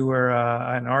imagine if you were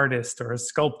an artist or a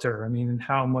sculptor, I mean,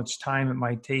 how much time it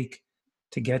might take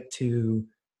to get to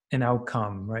an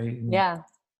outcome, right? And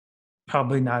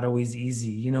probably not always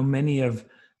easy. Many of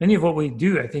what we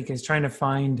do, I think, is trying to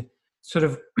find sort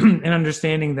of an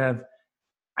understanding that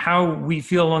how we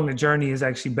feel along the journey is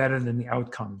actually better than the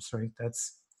outcomes, right?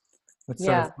 That's what's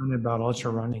sort of Yeah. fun about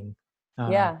ultra running.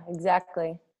 Yeah,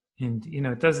 exactly. And,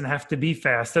 it doesn't have to be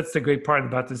fast. That's the great part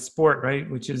about this sport, right?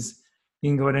 Which is you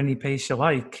can go at any pace you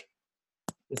like.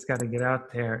 Just got to get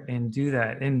out there and do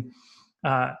that. And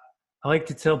I like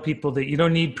to tell people that you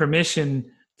don't need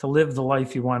permission to live the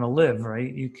life you want to live,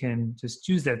 right? You can just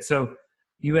choose that. So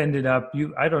you ended up,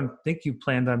 I don't think you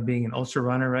planned on being an ultra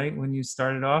runner, right? When you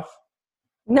started off?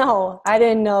 No, I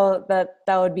didn't know that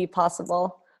that would be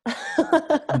possible.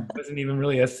 It wasn't even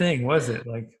really a thing, was it?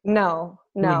 Like, No.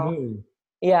 who knew?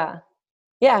 Yeah.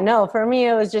 Yeah, no, for me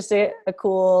it was just a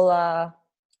cool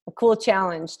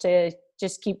challenge to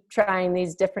just keep trying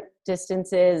these different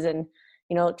distances and,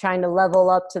 trying to level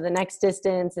up to the next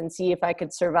distance and see if I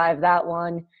could survive that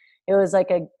one. It was like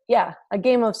a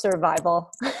game of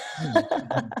survival.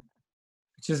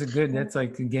 Which is that's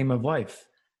like a game of life.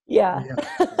 Yeah.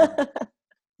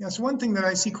 Yeah. So one thing that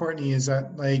I see, Courtney, is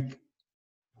that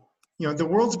the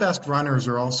world's best runners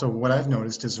are also what I've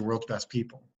noticed is the world's best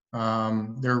people.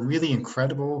 They're really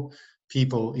incredible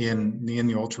people in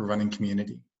the ultra running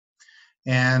community,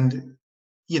 and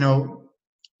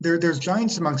there's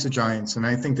giants amongst the giants, and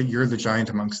I think that you're the giant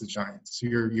amongst the giants.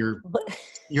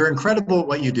 You're incredible at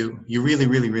what you do. You really,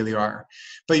 really, really are.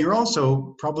 But you're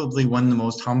also probably one of the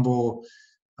most humble,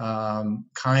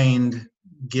 kind,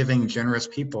 giving, generous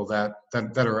people that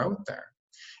are out there.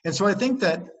 And so I think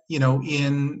that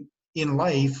in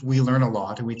life we learn a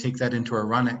lot, and we take that into our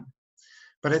running.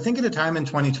 But I think at a time in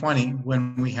 2020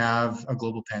 when we have a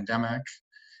global pandemic,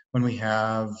 when we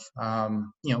have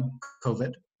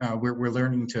COVID, we're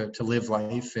learning to live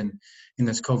life in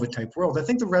this COVID type world. I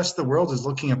think the rest of the world is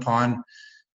looking upon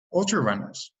ultra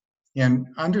runners and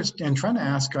trying to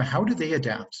ask how do they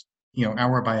adapt,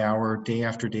 hour by hour, day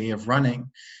after day of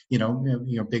running,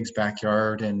 Big's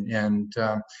Backyard and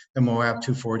the Moab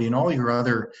 240 and all your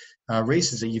other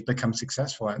races that you've become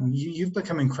successful at. And you've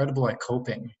become incredible at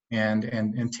coping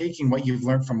and taking what you've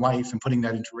learned from life and putting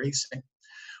that into racing.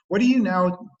 What are you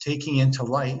now taking into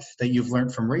life that you've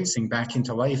learned from racing back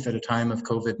into life at a time of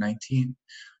COVID-19?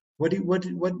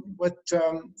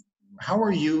 How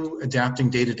are you adapting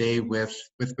day to day with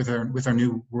our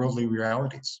new worldly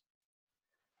realities?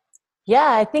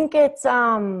 Yeah, I think it's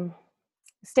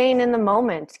staying in the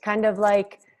moment, kind of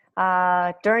like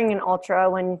during an ultra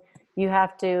when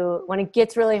it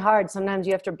gets really hard, sometimes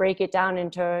you have to break it down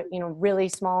into, really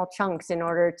small chunks in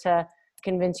order to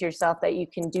convince yourself that you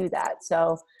can do that.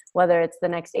 So whether it's the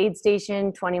next aid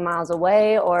station 20 miles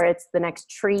away or it's the next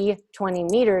tree 20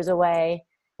 meters away,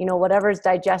 whatever's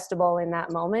digestible in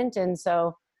that moment. And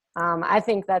so I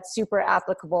think that's super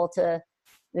applicable to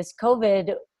this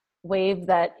COVID wave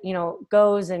that,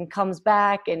 goes and comes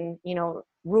back and,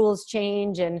 rules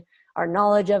change and our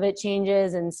knowledge of it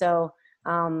changes. And so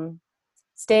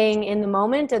staying in the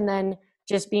moment and then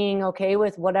just being okay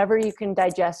with whatever you can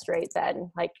digest right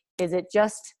then. Like, is it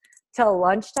just till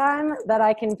lunchtime that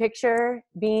I can picture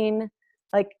being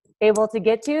able to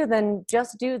get to, then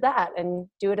just do that and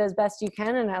do it as best you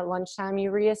can. And at lunchtime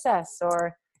you reassess,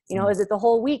 or, is it the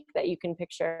whole week that you can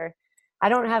picture? I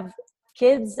don't have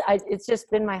kids. It's just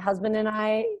been my husband and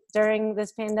I during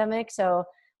this pandemic. So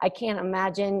I can't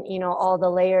imagine, all the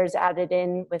layers added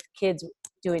in with kids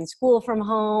doing school from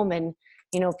home and,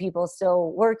 people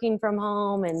still working from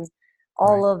home and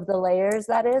all of the layers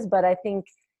that is. But I think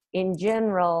in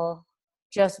general,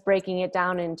 just breaking it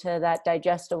down into that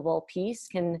digestible piece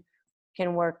can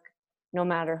work no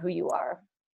matter who you are.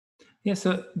 Yeah,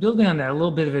 so building on that, a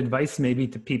little bit of advice maybe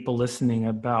to people listening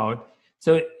about,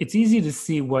 so it's easy to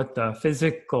see what the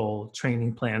physical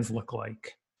training plans look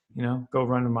like. Go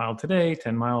run a mile today,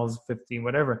 10 miles, 15,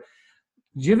 whatever.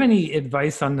 Do you have any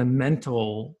advice on the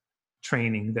mental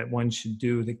training that one should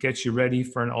do that gets you ready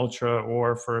for an ultra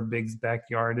or for a Big's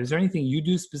Backyard? Is there anything you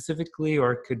do specifically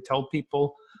or could tell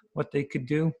people what they could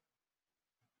do?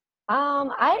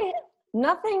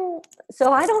 Nothing.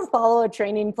 So I don't follow a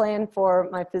training plan for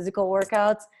my physical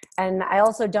workouts, and I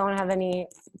also don't have any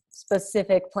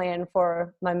specific plan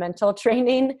for my mental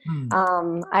training.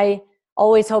 I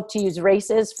always hope to use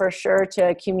races for sure to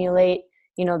accumulate,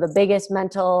 the biggest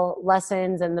mental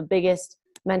lessons and the biggest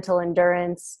mental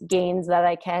endurance gains that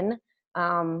I can.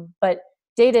 But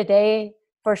day to day,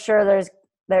 for sure,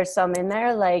 there's some in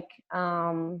there.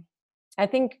 I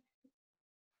think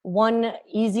one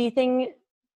easy thing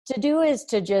to do is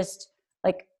to just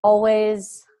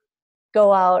always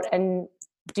go out and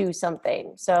do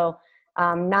something. So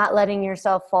not letting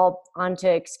yourself fall onto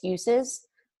excuses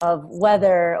of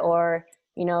weather or,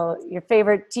 your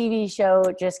favorite TV show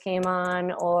just came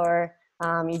on, or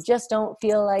you just don't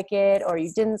feel like it, or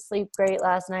you didn't sleep great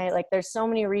last night. Like there's so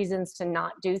many reasons to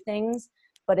not do things.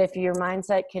 But if your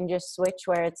mindset can just switch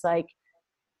where it's like,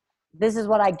 this is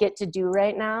what I get to do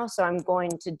right now, so I'm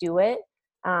going to do it.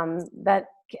 That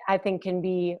I think can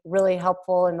be really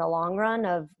helpful in the long run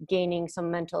of gaining some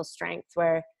mental strength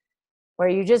where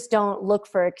you just don't look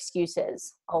for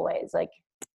excuses always. Like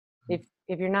if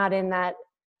you're not in that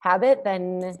habit,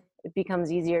 then it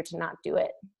becomes easier to not do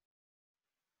it.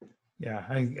 Yeah,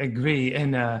 I agree.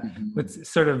 And what's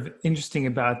sort of interesting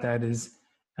about that is,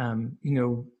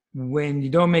 when you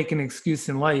don't make an excuse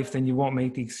in life, then you won't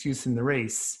make the excuse in the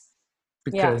race,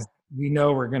 because we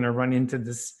know we're going to run into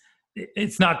this.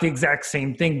 It's not the exact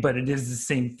same thing, but it is the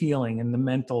same feeling and the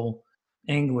mental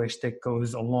anguish that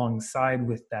goes alongside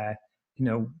with that.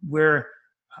 Where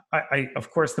I of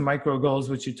course, the micro goals,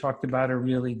 which you talked about, are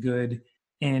really good.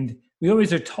 And we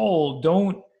always are told,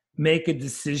 don't make a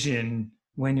decision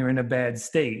when you're in a bad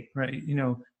state, right?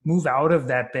 Move out of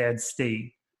that bad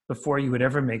state before you would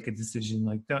ever make a decision.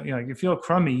 Like, don't, you feel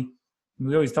crummy.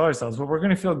 We always tell ourselves, well, we're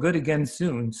going to feel good again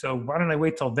soon. So why don't I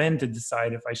wait till then to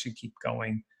decide if I should keep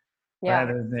going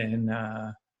rather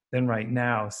than right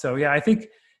now? So yeah, I think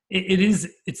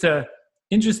it's a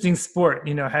interesting sport,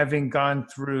 having gone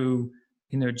through,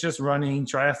 just running,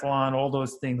 triathlon, all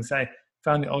those things. I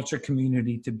found the ultra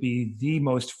community to be the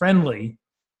most friendly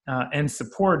and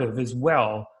supportive as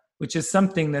well, which is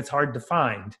something that's hard to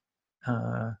find.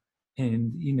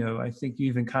 And I think you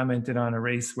even commented on a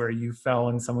race where you fell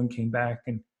and someone came back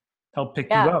and helped pick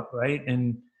you up, right?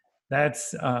 And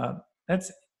that's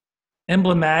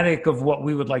emblematic of what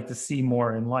we would like to see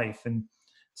more in life. And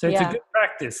so it's a good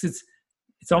practice.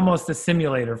 It's almost a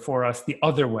simulator for us the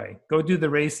other way. Go do the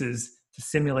races to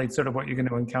simulate sort of what you're going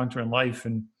to encounter in life,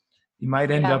 and you might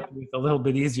end up with a little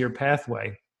bit easier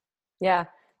pathway. Yeah.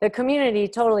 The community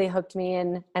totally hooked me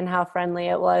in, and how friendly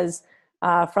it was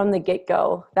from the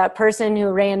get-go. That person who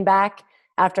ran back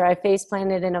after I face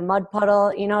planted in a mud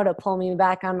puddle, to pull me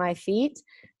back on my feet.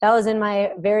 That was in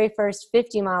my very first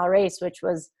 50-mile race, which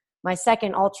was my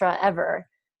second ultra ever.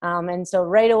 And so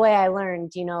right away I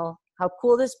learned, how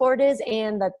cool this sport is,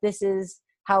 and that this is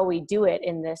how we do it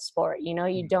in this sport. You're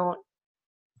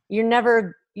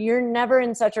never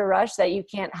in such a rush that you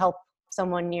can't help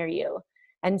someone near you.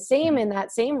 And same in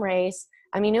that same race,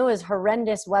 I mean, it was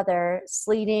horrendous weather,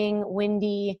 sleeting,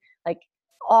 windy, like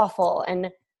awful. And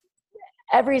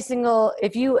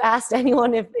if you asked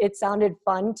anyone if it sounded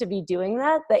fun to be doing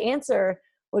that, the answer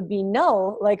would be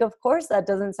no. Like, of course that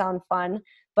doesn't sound fun.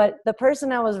 But the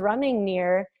person I was running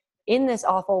near in this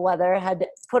awful weather had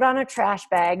put on a trash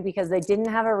bag because they didn't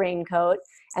have a raincoat,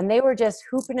 and they were just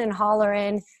hooping and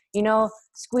hollering,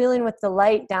 squealing with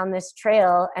delight down this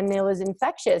trail. And it was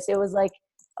infectious. It was like,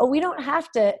 oh, we don't have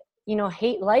to,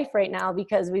 hate life right now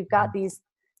because we've got these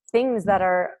things that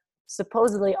are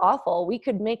supposedly awful. We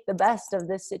could make the best of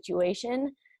this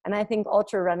situation. And I think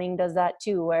ultra running does that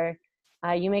too, where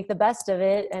you make the best of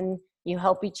it and you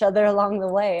help each other along the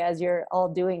way as you're all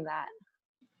doing that.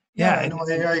 Yeah,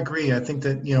 I agree. I think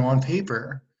that, on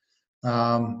paper,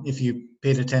 if you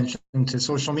paid attention to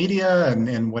social media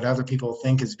and what other people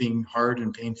think is being hard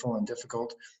and painful and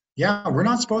difficult, we're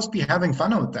not supposed to be having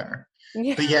fun out there.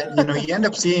 Yeah. But yet, you end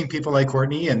up seeing people like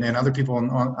Courtney and other people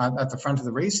at the front of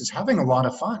the races having a lot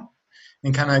of fun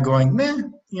and kind of going, meh,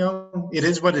 it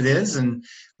is what it is, and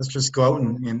let's just go out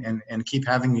and keep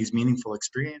having these meaningful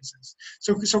experiences.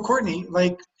 So Courtney,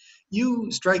 like,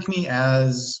 you strike me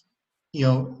as,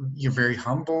 you're very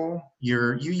humble.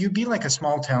 You be like a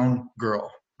small town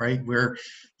girl, right? Where,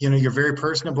 you're very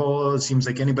personable. It seems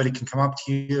like anybody can come up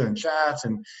to you and chat,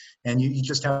 and you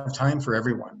just have time for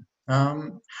everyone.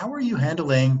 How are you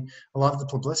handling a lot of the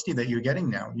publicity that you're getting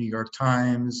now? New York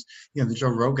Times, the Joe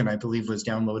Rogan, I believe, was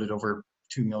downloaded over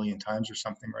 2 million times or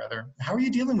something rather. How are you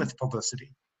dealing with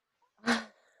publicity?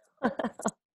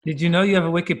 Did you know you have a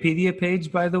Wikipedia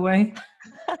page, by the way?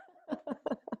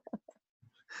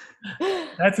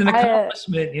 That's an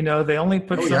accomplishment. They only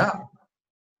put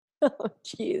Oh,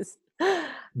 geez.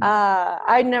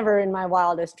 I never in my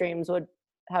wildest dreams would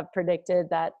have predicted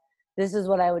that this is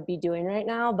what I would be doing right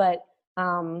now, but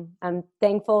I'm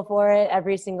thankful for it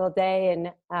every single day,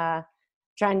 and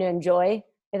trying to enjoy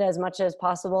it as much as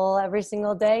possible every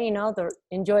single day,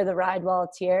 enjoy the ride while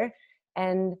it's here.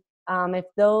 And if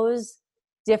those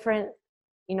different,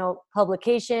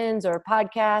 publications or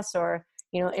podcasts or,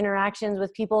 interactions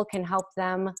with people can help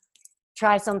them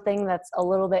try something that's a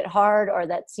little bit hard or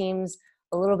that seems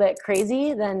a little bit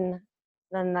crazy, then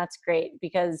that's great,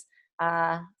 because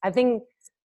I think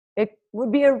it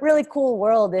would be a really cool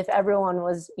world if everyone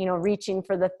was, reaching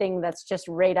for the thing that's just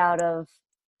right out of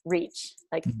reach.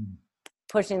 Like,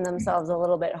 pushing themselves a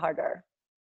little bit harder.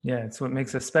 Yeah, it's what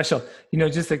makes us special.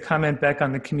 Just to comment back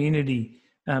on the community,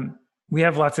 we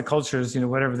have lots of cultures,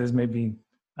 whatever, there's maybe,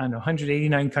 I don't know,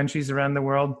 189 countries around the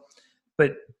world.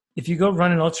 But if you go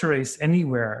run an ultra race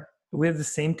anywhere, we have the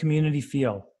same community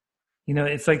feel.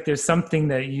 It's like there's something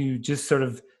that you just sort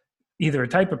of, either a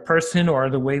type of person or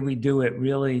the way we do it,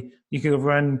 really. You could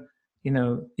run,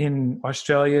 in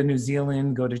Australia, New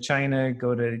Zealand, go to China,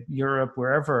 go to Europe,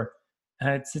 wherever.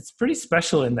 It's pretty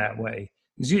special in that way.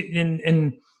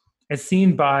 And as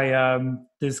seen by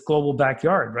this global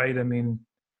backyard, right? I mean,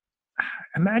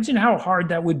 imagine how hard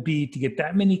that would be to get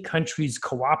that many countries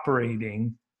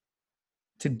cooperating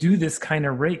to do this kind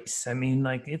of race. I mean,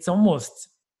 like, it's almost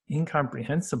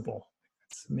incomprehensible.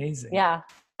 It's amazing. Yeah,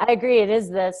 I agree. It is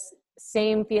this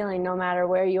same feeling no matter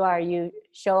where you are. You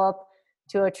show up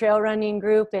to a trail running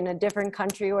group in a different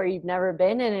country where you've never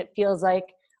been, and it feels like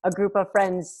a group of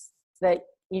friends that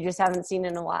you just haven't seen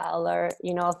in a while, or,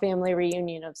 a family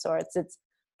reunion of sorts. It's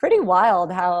pretty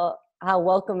wild how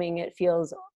welcoming it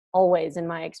feels always in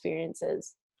my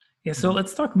experiences. Yeah. So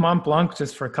let's talk Mont Blanc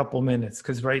just for a couple minutes.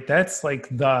 Cause right, that's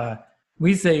like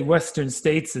we say Western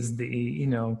States is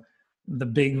the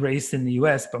big race in the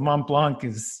US, but Mont Blanc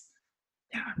is,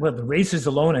 well, the racers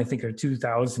alone, I think, are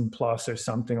 2,000 plus or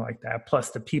something like that.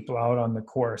 Plus the people out on the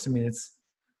course. I mean,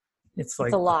 it's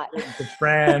like a lot. The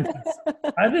France.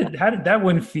 How did that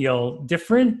one feel?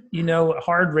 Different, a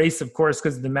hard race, of course,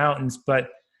 because of the mountains, but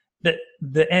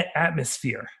the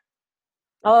atmosphere.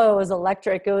 Oh, it was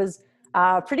electric. It was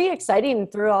pretty exciting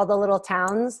through all the little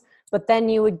towns, but then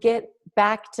you would get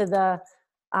back to the,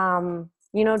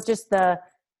 just the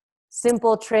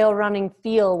simple trail running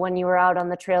feel when you were out on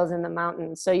the trails in the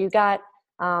mountains. So you got,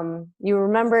 you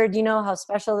remembered, how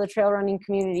special the trail running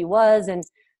community was, and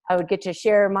I would get to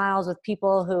share miles with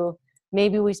people who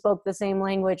maybe we spoke the same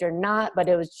language or not, but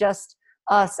it was just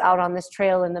us out on this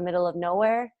trail in the middle of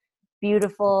nowhere.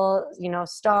 Beautiful,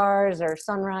 stars or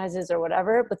sunrises or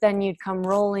whatever. But then you'd come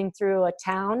rolling through a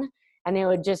town and it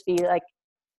would just be like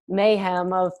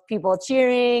mayhem of people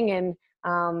cheering and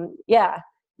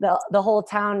the whole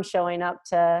town showing up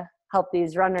to help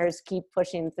these runners keep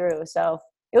pushing through. So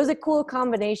it was a cool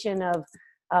combination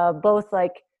of both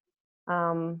like,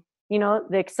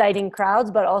 the exciting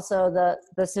crowds, but also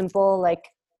the simple, like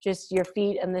just your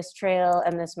feet and this trail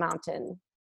and this mountain.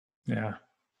 Yeah,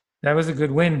 that was a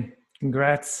good win.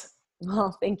 Congrats.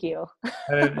 Well, thank you.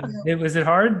 Was it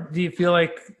hard? Do you feel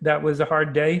like that was a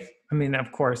hard day? I mean,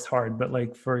 of course hard, but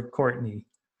like for Courtney.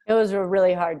 It was a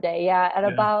really hard day. Yeah. At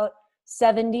about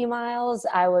 70 miles,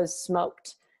 I was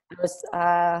smoked. I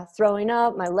was throwing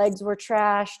up. My legs were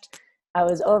trashed. I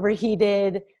was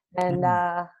overheated. And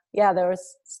there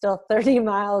was still 30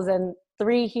 miles and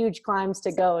 3 huge climbs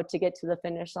to go to get to the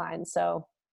finish line. So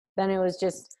then it was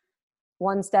just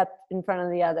one step in front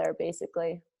of the other,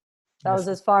 basically. That was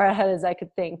as far ahead as I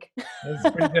could think.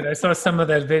 That's pretty good. I saw some of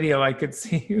that video. I could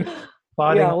see you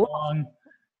plodding along.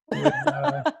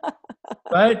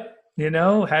 But,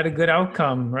 had a good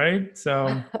outcome, right?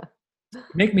 So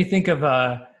make me think of,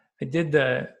 I did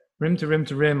the rim to rim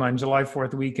to rim on July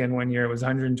 4th weekend one year. It was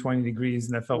 120 degrees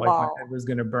and I felt like my head was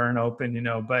going to burn open,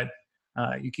 but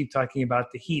you keep talking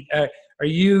about the heat. Are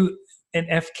you an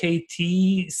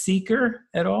FKT seeker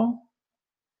at all?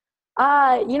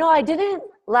 I didn't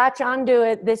latch onto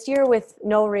it this year with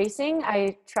no racing.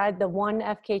 I tried the one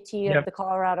FKT of the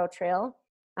Colorado Trail,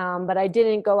 but I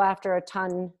didn't go after a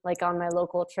ton like on my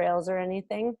local trails or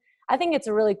anything. I think it's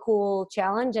a really cool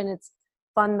challenge, and it's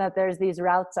fun that there's these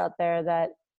routes out there that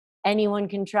anyone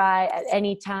can try at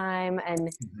any time and,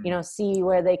 see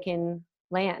where they can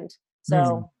land.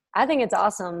 So I think it's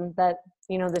awesome that,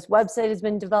 this website has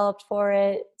been developed for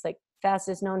it. It's like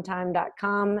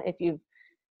fastestknowntime.com. If you've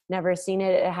never seen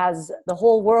it, it has the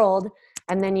whole world,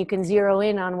 and then you can zero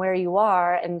in on where you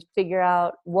are and figure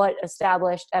out what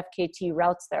established FKT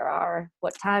routes there are,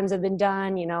 what times have been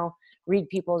done, read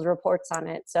people's reports on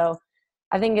it. So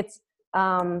I think it's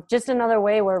just another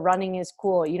way where running is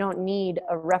cool. You don't need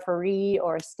a referee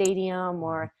or a stadium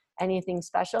or anything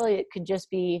special. It could just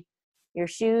be your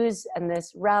shoes and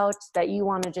this route that you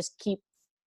want to just keep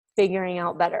figuring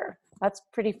out better. That's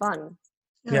pretty fun.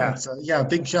 Yeah. So,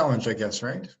 big challenge, I guess,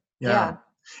 right? Yeah.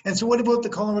 And so, what about the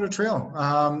Colorado Trail?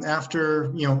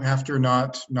 After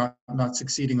not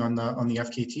succeeding on the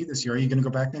FKT this year, are you going to go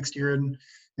back next year and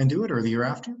do it, or the year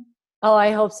after? Oh,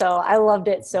 I hope so. I loved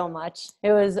it so much.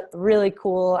 It was really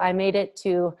cool. I made it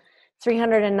to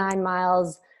 309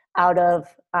 miles out of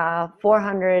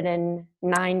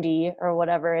 490 or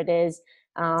whatever it is,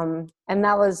 and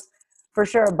that was for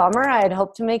sure a bummer. I had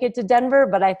hoped to make it to Denver,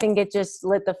 but I think it just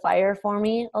lit the fire for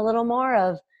me a little more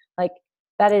of like,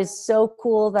 that is so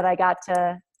cool that I got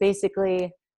to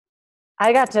experience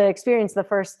the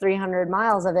first 300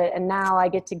 miles of it. And now I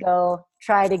get to go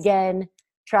try it again,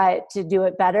 try to do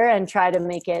it better, and try to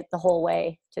make it the whole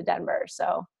way to Denver.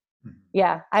 So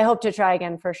yeah, I hope to try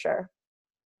again for sure.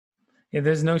 Yeah,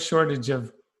 there's no shortage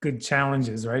of good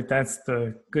challenges, right? That's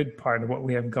the good part of what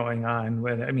we have going on.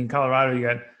 Colorado, you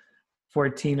got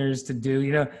 14ers to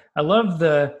do. I love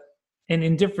and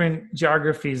in different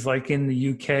geographies, like in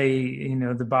the UK,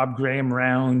 the Bob Graham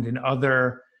round and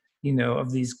other,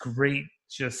 of these great,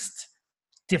 just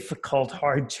difficult,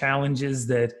 hard challenges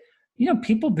that,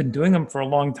 people have been doing them for a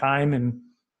long time and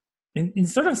in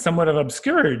sort of somewhat of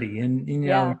obscurity. And you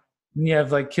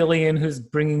have like Killian, who's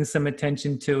bringing some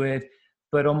attention to it,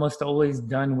 but almost always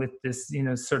done with this,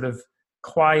 sort of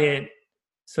quiet,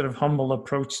 sort of humble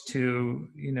approach to,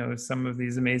 some of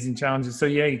these amazing challenges. So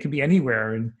yeah, you could be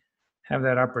anywhere and have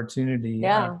that opportunity.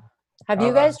 Yeah. Have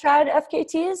you guys tried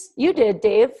FKTs? You did,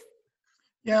 Dave.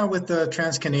 Yeah, with the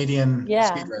Trans-Canadian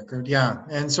speed record. Yeah.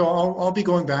 And so I'll be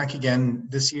going back again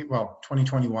this year,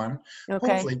 2021. Okay.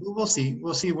 Hopefully. We'll see.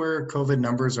 We'll see where COVID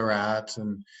numbers are at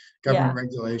and government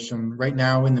regulation. Right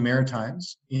now in the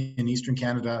Maritimes, in Eastern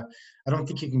Canada, I don't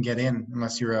think you can get in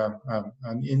unless you're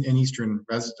an Eastern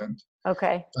resident.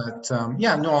 Okay. But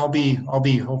I'll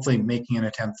be hopefully making an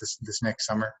attempt this next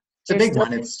summer. It's a big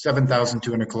one. It's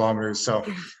 7,200 kilometers. So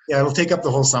yeah, it'll take up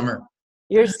the whole summer.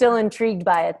 You're still intrigued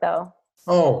by it though.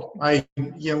 Oh,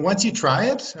 once you try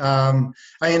it, I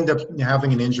end up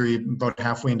having an injury about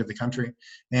halfway into the country.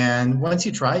 And once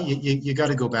you try, you got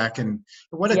to go back, and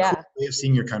what a cool way of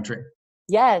seeing your country.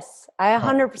 Yes, I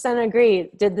 100%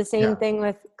 agree. Did the same thing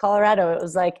with Colorado. It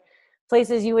was like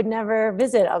places you would never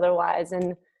visit otherwise.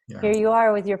 And here you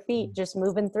are with your feet just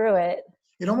moving through it.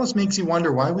 It almost makes you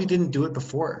wonder why we didn't do it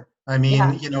before. I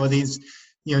mean,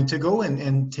 to go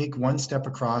and take one step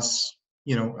across,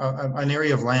 an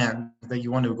area of land that you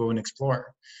want to go and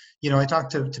explore. I talked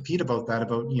to Pete about that,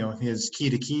 his Key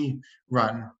to Key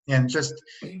run, and just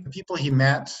the people he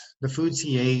met, the foods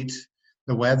he ate,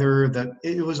 the weather, that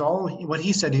it was all what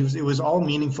he said. It was all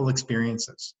meaningful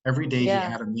experiences. Every day he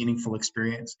had a meaningful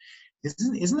experience.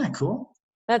 Isn't that cool?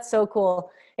 That's so cool.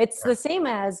 It's the same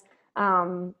as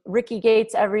Ricky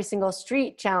Gates' Every Single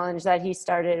Street challenge that he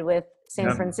started with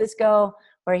San Francisco,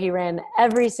 where he ran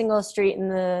every single street in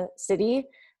the city.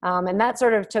 And that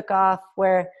sort of took off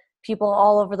where people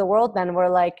all over the world then were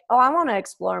like, oh, I want to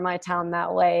explore my town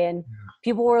that way. And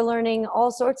people were learning all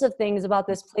sorts of things about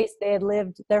this place they had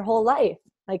lived their whole life.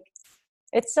 Like,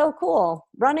 it's so cool.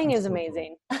 Running is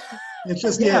amazing. It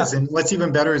just is. And what's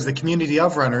even better is the community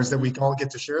of runners that we all get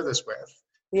to share this with.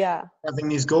 Yeah. Having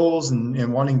these goals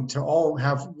and wanting to all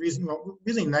have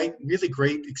really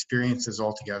great experiences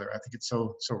all together. I think it's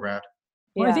so rad.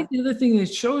 Well, I think the other thing it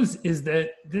shows is that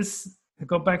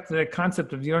go back to that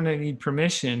concept of you don't need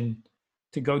permission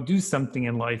to go do something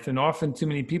in life. And often too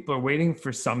many people are waiting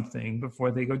for something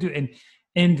before they go do it.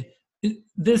 And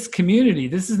this community,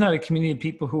 this is not a community of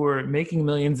people who are making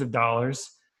millions of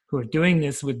dollars, who are doing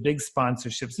this with big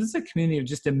sponsorships. This is a community of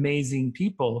just amazing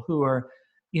people who are,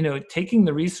 taking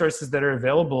the resources that are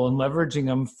available and leveraging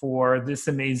them for this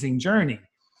amazing journey.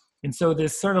 And so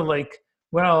this sort of like,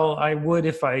 well, I would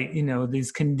if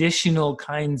these conditional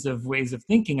kinds of ways of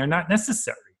thinking are not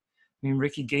necessary. I mean,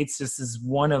 Ricky Gates just is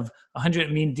one of 100.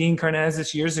 I mean, Dean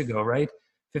Karnazes years ago, right?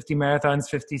 50 marathons,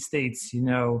 50 states,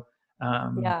 And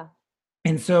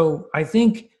so I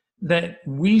think that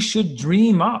we should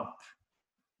dream up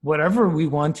whatever we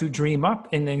want to dream up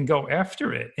and then go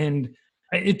after it. And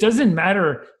it doesn't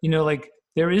matter,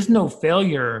 there is no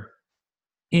failure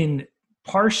in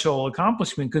partial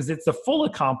accomplishment because it's a full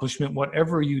accomplishment,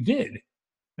 whatever you did,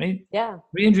 right? Yeah.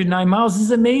 309 miles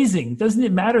is amazing. Doesn't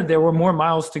it matter there were more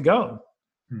miles to go?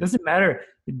 Doesn't matter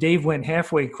that Dave went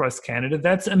halfway across Canada.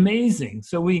 That's amazing.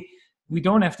 So we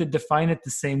don't have to define it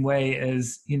the same way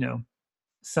as,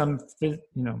 some,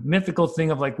 mythical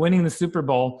thing of like winning the Super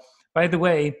Bowl. By the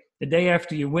way, the day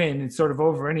after you win, it's sort of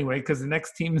over anyway because the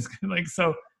next team is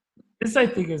so this I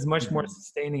think is much more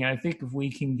sustaining. I think if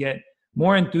we can get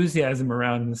more enthusiasm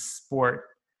around the sport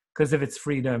because of its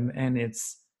freedom and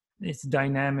its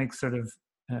dynamic sort of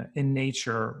in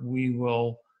nature, we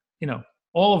will,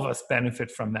 all of us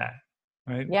benefit from that,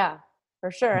 right? Yeah,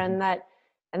 for sure. And that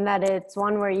it's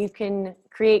one where you can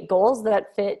create goals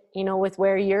that fit, with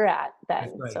where you're at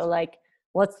then. Right. So like,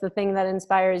 what's the thing that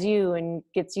inspires you and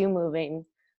gets you moving?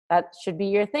 That should be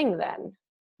your thing then.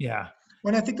 Yeah.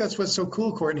 Well, I think that's what's so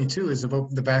cool, Courtney, too, is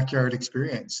about the backyard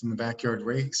experience and the backyard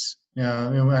race. Yeah,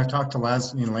 I talked to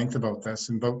Laz in length about this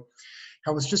and about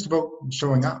how it's just about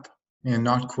showing up and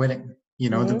not quitting. You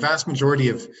know, the vast majority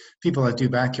of people that do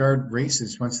backyard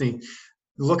races, once they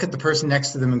look at the person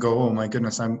next to them and go, "Oh my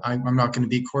goodness, I'm not going to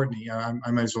beat Courtney. I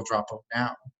might as well drop out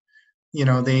now." You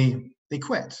know, they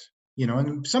quit. You know,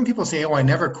 and some people say, "Oh, I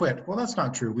never quit." Well, that's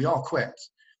not true. We all quit.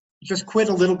 Just quit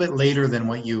a little bit later than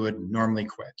what you would normally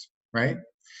quit, right?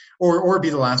 Or be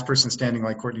the last person standing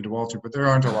like Courtney Dauwalter. But there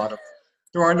aren't a lot of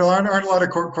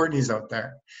Courtneys out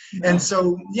there. No. And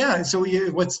so, yeah. So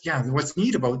what's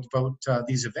neat about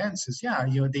these events is,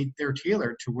 you know, they're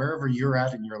tailored to wherever you're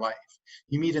at in your life.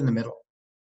 You meet in the middle.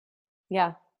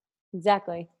 Yeah,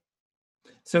 exactly.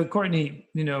 So, Courtney,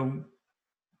 you know,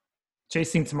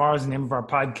 Chasing Tomorrow is the name of our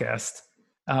podcast.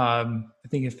 I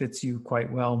think it fits you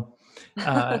quite well.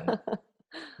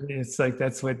 It's like,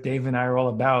 that's what Dave and I are all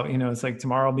about. You know, it's like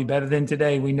tomorrow will be better than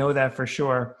today. We know that for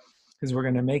sure because we're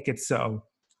going to make it so.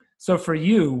 So for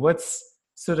you, what's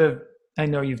sort of, I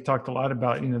know you've talked a lot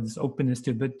about, you know, this openness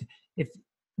to, but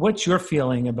what's your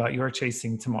feeling about your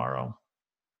Chasing Tomorrow?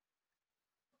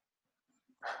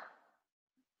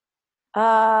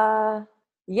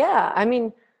 Yeah, I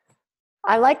mean,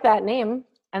 I like that name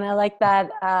and I like that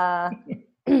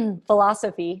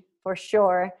philosophy for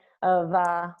sure of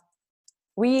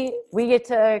we get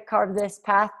to carve this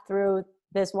path through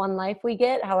this one life we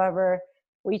get, however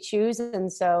we choose.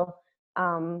 And so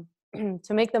to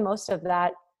make the most of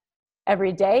that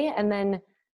every day. And then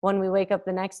when we wake up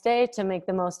the next day, to make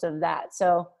the most of that.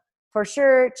 So for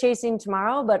sure, chasing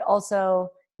tomorrow, but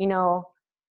also, you know,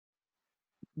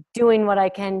 doing what I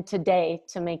can today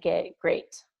to make it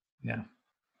great. Yeah.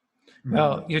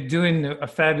 Well, you're doing a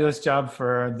fabulous job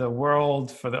for the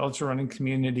world, for the ultra running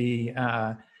community.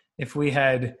 If we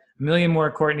had a million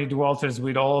more Courtney Dauwalters,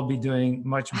 we'd all be doing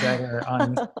much better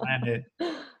on this planet.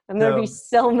 And there'd be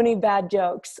so many bad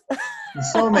jokes.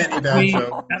 So many bad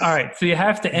jokes. All right, so you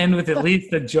have to end with at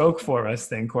least a joke for us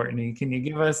then, Courtney. Can you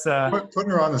give us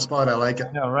putting her on the spot? I like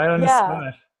it. No, right on the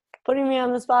spot. Putting me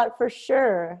on the spot for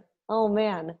sure. Oh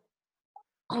man.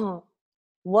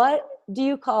 What do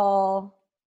you call...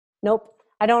 Nope,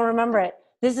 I don't remember it.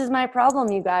 This is my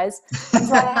problem, you guys.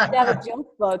 That's why I have to have a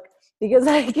joke book, because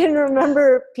I can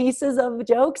remember pieces of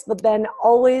jokes, but then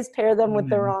always pair them with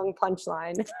the wrong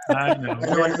punchline. I know.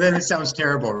 And then it sounds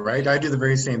terrible, right? I do the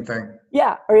very same thing.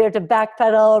 Yeah, or you have to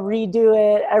backpedal, redo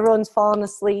it. Everyone's falling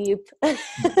asleep.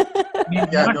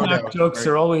 Knock jokes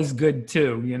are always good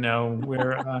too. You know,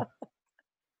 we're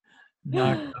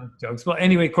knock jokes. Well,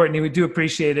 anyway, Courtney, we do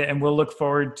appreciate it, and we'll look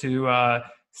forward to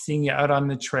seeing you out on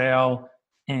the trail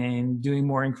and doing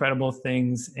more incredible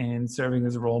things and serving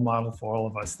as a role model for all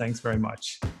of us. Thanks very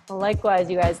much. Well, likewise,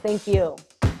 you guys. Thank you.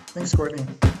 Thanks, Courtney.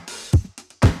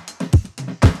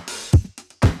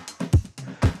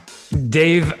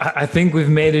 Dave, I think we've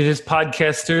made it as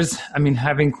podcasters. I mean,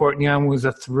 having Courtney on was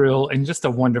a thrill and just a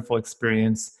wonderful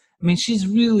experience. I mean, she's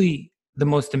really the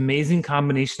most amazing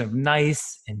combination of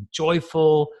nice and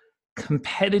joyful,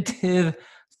 competitive,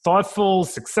 thoughtful,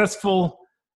 successful.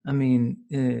 I mean,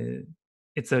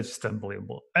 it's just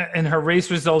unbelievable. And her race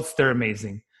results, they're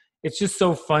amazing. It's just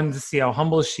so fun to see how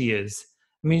humble she is.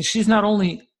 I mean, she's not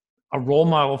only a role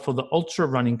model for the ultra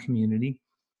running community,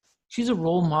 she's a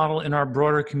role model in our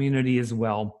broader community as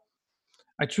well.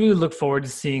 I truly look forward to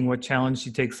seeing what challenge she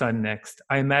takes on next.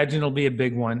 I imagine it'll be a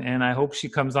big one, and I hope she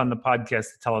comes on the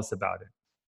podcast to tell us about it.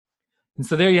 And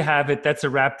so there you have it. That's a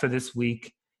wrap for this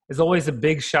week. As always, a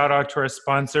big shout out to our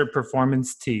sponsor,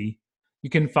 Performance Tea. You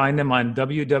can find them on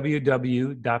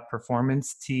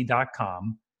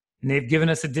www.performancet.com. And they've given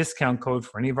us a discount code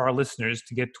for any of our listeners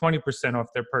to get 20% off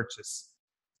their purchase.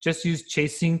 Just use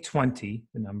Chasing20,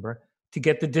 the number, to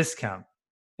get the discount.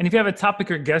 And if you have a topic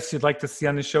or guest you'd like to see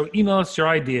on the show, email us your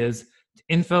ideas to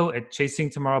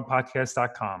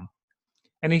info@chasingtomorrowpodcast.com.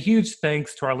 And a huge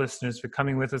thanks to our listeners for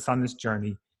coming with us on this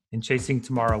journey and chasing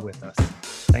tomorrow with us.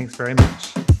 Thanks very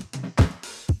much.